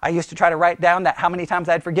 I used to try to write down how many times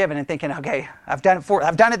I'd forgiven and thinking, okay, I've done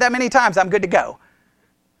it that many times, I'm good to go.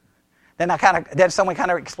 Then someone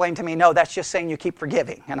kind of explained to me, no, that's just saying you keep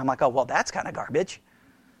forgiving. And I'm like, oh, well, that's kind of garbage.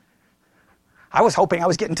 I was hoping I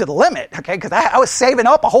was getting to the limit, okay, because I was saving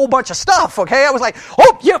up a whole bunch of stuff, okay? I was like,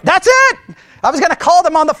 that's it. I was going to call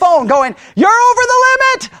them on the phone going, you're over the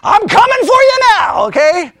limit. I'm coming for you now,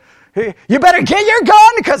 okay? You better get your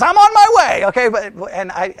gun because I'm on my way, okay?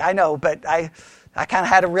 And I know, but I kind of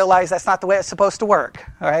had to realize that's not the way it's supposed to work,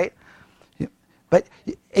 all right? But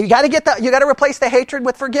you got to replace the hatred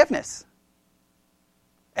with forgiveness.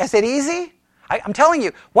 Is it easy? I'm telling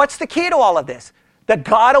you, what's the key to all of this? The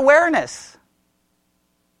God awareness.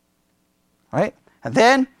 right? And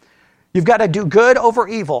then you've got to do good over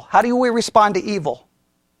evil. How do we respond to evil?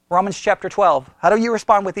 Romans chapter 12. How do you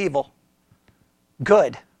respond with evil?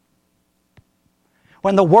 Good.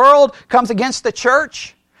 When the world comes against the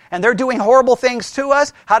church and they're doing horrible things to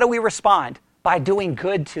us, how do we respond? By doing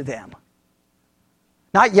good to them.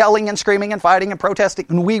 Not yelling and screaming and fighting and protesting.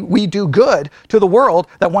 And we do good to the world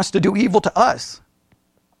that wants to do evil to us.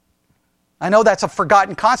 I know that's a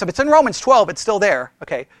forgotten concept. It's in Romans 12. It's still there.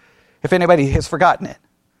 Okay, if anybody has forgotten it.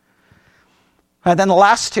 And then the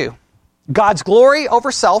last two. God's glory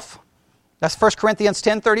over self. That's 1 Corinthians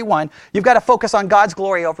 10:31. You've got to focus on God's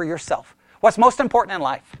glory over yourself. What's most important in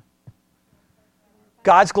life?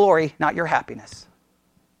 God's glory, not your happiness.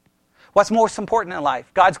 What's most important in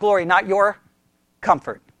life? God's glory, not your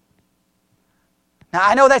comfort. Now,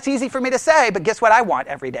 I know that's easy for me to say, but guess what I want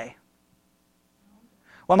every day?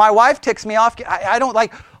 When my wife ticks me off, I don't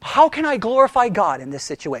like, how can I glorify God in this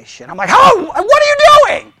situation? I'm like, how? What are you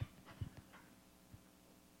doing?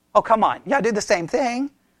 Oh, come on. You got to do the same thing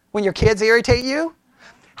when your kids irritate you.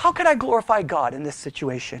 How can I glorify God in this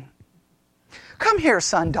situation? Come here,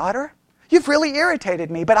 son, daughter. You've really irritated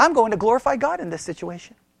me, but I'm going to glorify God in this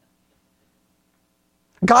situation.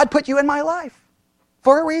 God put you in my life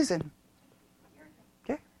for a reason.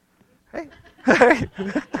 Okay? Right?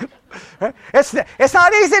 It's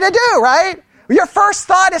not easy to do, right? Your first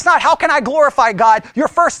thought is not, how can I glorify God? Your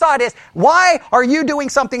first thought is, why are you doing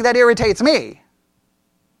something that irritates me?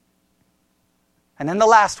 And then the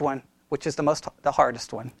last one, which is the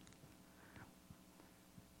hardest one.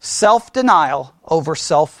 Self-denial over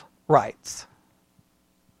self-rights.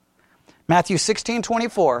 Matthew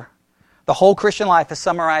 16:24. The whole Christian life is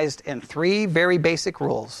summarized in 3 very basic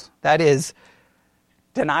rules. That is,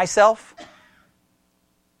 deny self,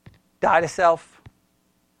 die to self,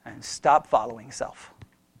 and stop following self.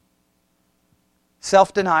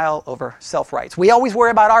 Self-denial over self-rights. We always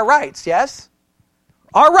worry about our rights, yes?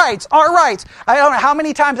 Our rights, our rights. I don't know how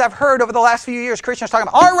many times I've heard over the last few years Christians talking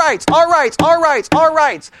about our rights, our rights, our rights, our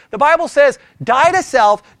rights. The Bible says, die to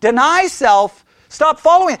self, deny self, stop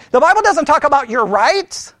following. The Bible doesn't talk about your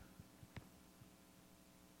rights.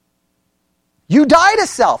 You die to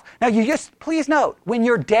self. Now you just, please note, when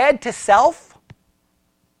you're dead to self,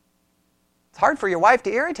 it's hard for your wife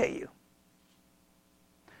to irritate you.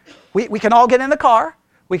 We can all get in the car.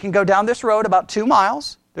 We can go down this road about 2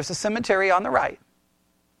 miles. There's a cemetery on the right.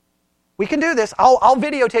 We can do this. I'll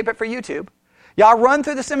videotape it for YouTube. Y'all run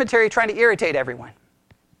through the cemetery trying to irritate everyone.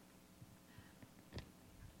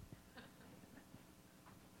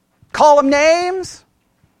 Call them names.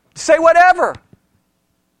 Say whatever.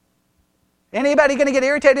 Anybody going to get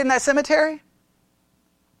irritated in that cemetery?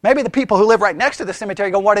 Maybe the people who live right next to the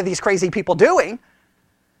cemetery go, what are these crazy people doing?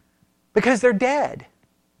 Because they're dead.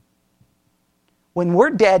 When we're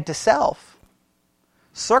dead to self,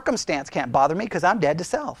 circumstance can't bother me because I'm dead to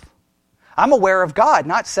self. I'm aware of God,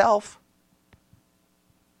 not self.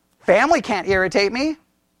 Family can't irritate me.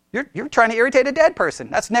 You're trying to irritate a dead person.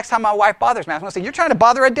 That's next time my wife bothers me. I'm going to say, you're trying to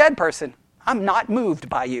bother a dead person. I'm not moved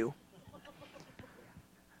by you.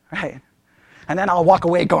 Right? And then I'll walk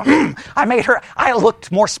away going, I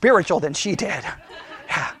looked more spiritual than she did.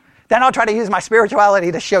 Yeah. Then I'll try to use my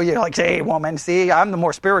spirituality to show you, like, hey, woman, see, I'm the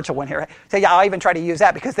more spiritual one here. So yeah, I'll even try to use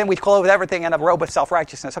that because then we clothe everything in a robe of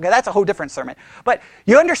self-righteousness. Okay, that's a whole different sermon. But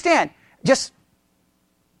you understand, just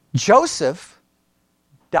Joseph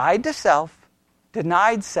died to self,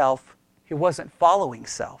 denied self. He wasn't following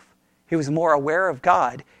self. He was more aware of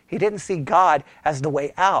God. He didn't see God as the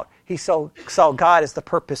way out. He saw God as the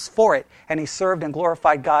purpose for it, and he served and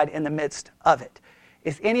glorified God in the midst of it.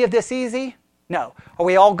 Is any of this easy? No. Are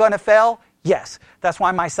we all going to fail? Yes. That's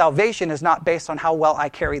why my salvation is not based on how well I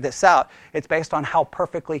carry this out. It's based on how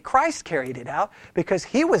perfectly Christ carried it out, because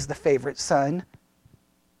he was the favorite son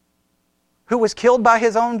who was killed by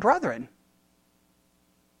his own brethren.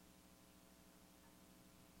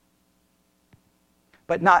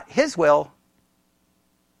 But not his will,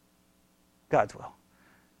 God's will.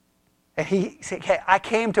 And he said, hey, I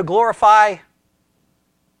came to glorify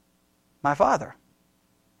my Father.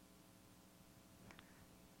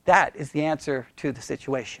 That is the answer to the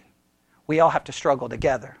situation. We all have to struggle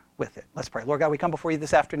together with it. Let's pray. Lord God, we come before you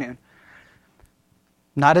this afternoon.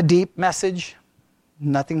 Not a deep message,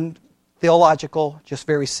 nothing theological, just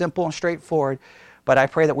very simple and straightforward. But I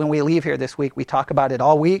pray that when we leave here this week, we talk about it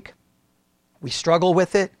all week. We struggle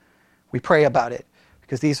with it. We pray about it.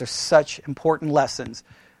 Because these are such important lessons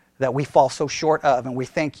that we fall so short of. And we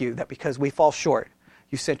thank you that because we fall short,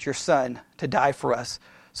 you sent your Son to die for us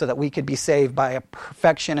so that we could be saved by a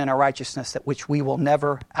perfection and a righteousness that which we will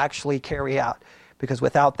never actually carry out. Because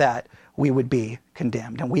without that, we would be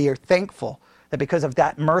condemned. And we are thankful that because of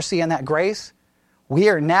that mercy and that grace, we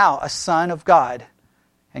are now a son of God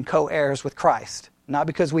and co-heirs with Christ. Not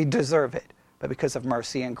because we deserve it, but because of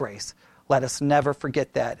mercy and grace. Let us never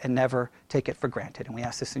forget that and never take it for granted. And we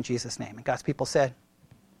ask this in Jesus' name. And God's people said,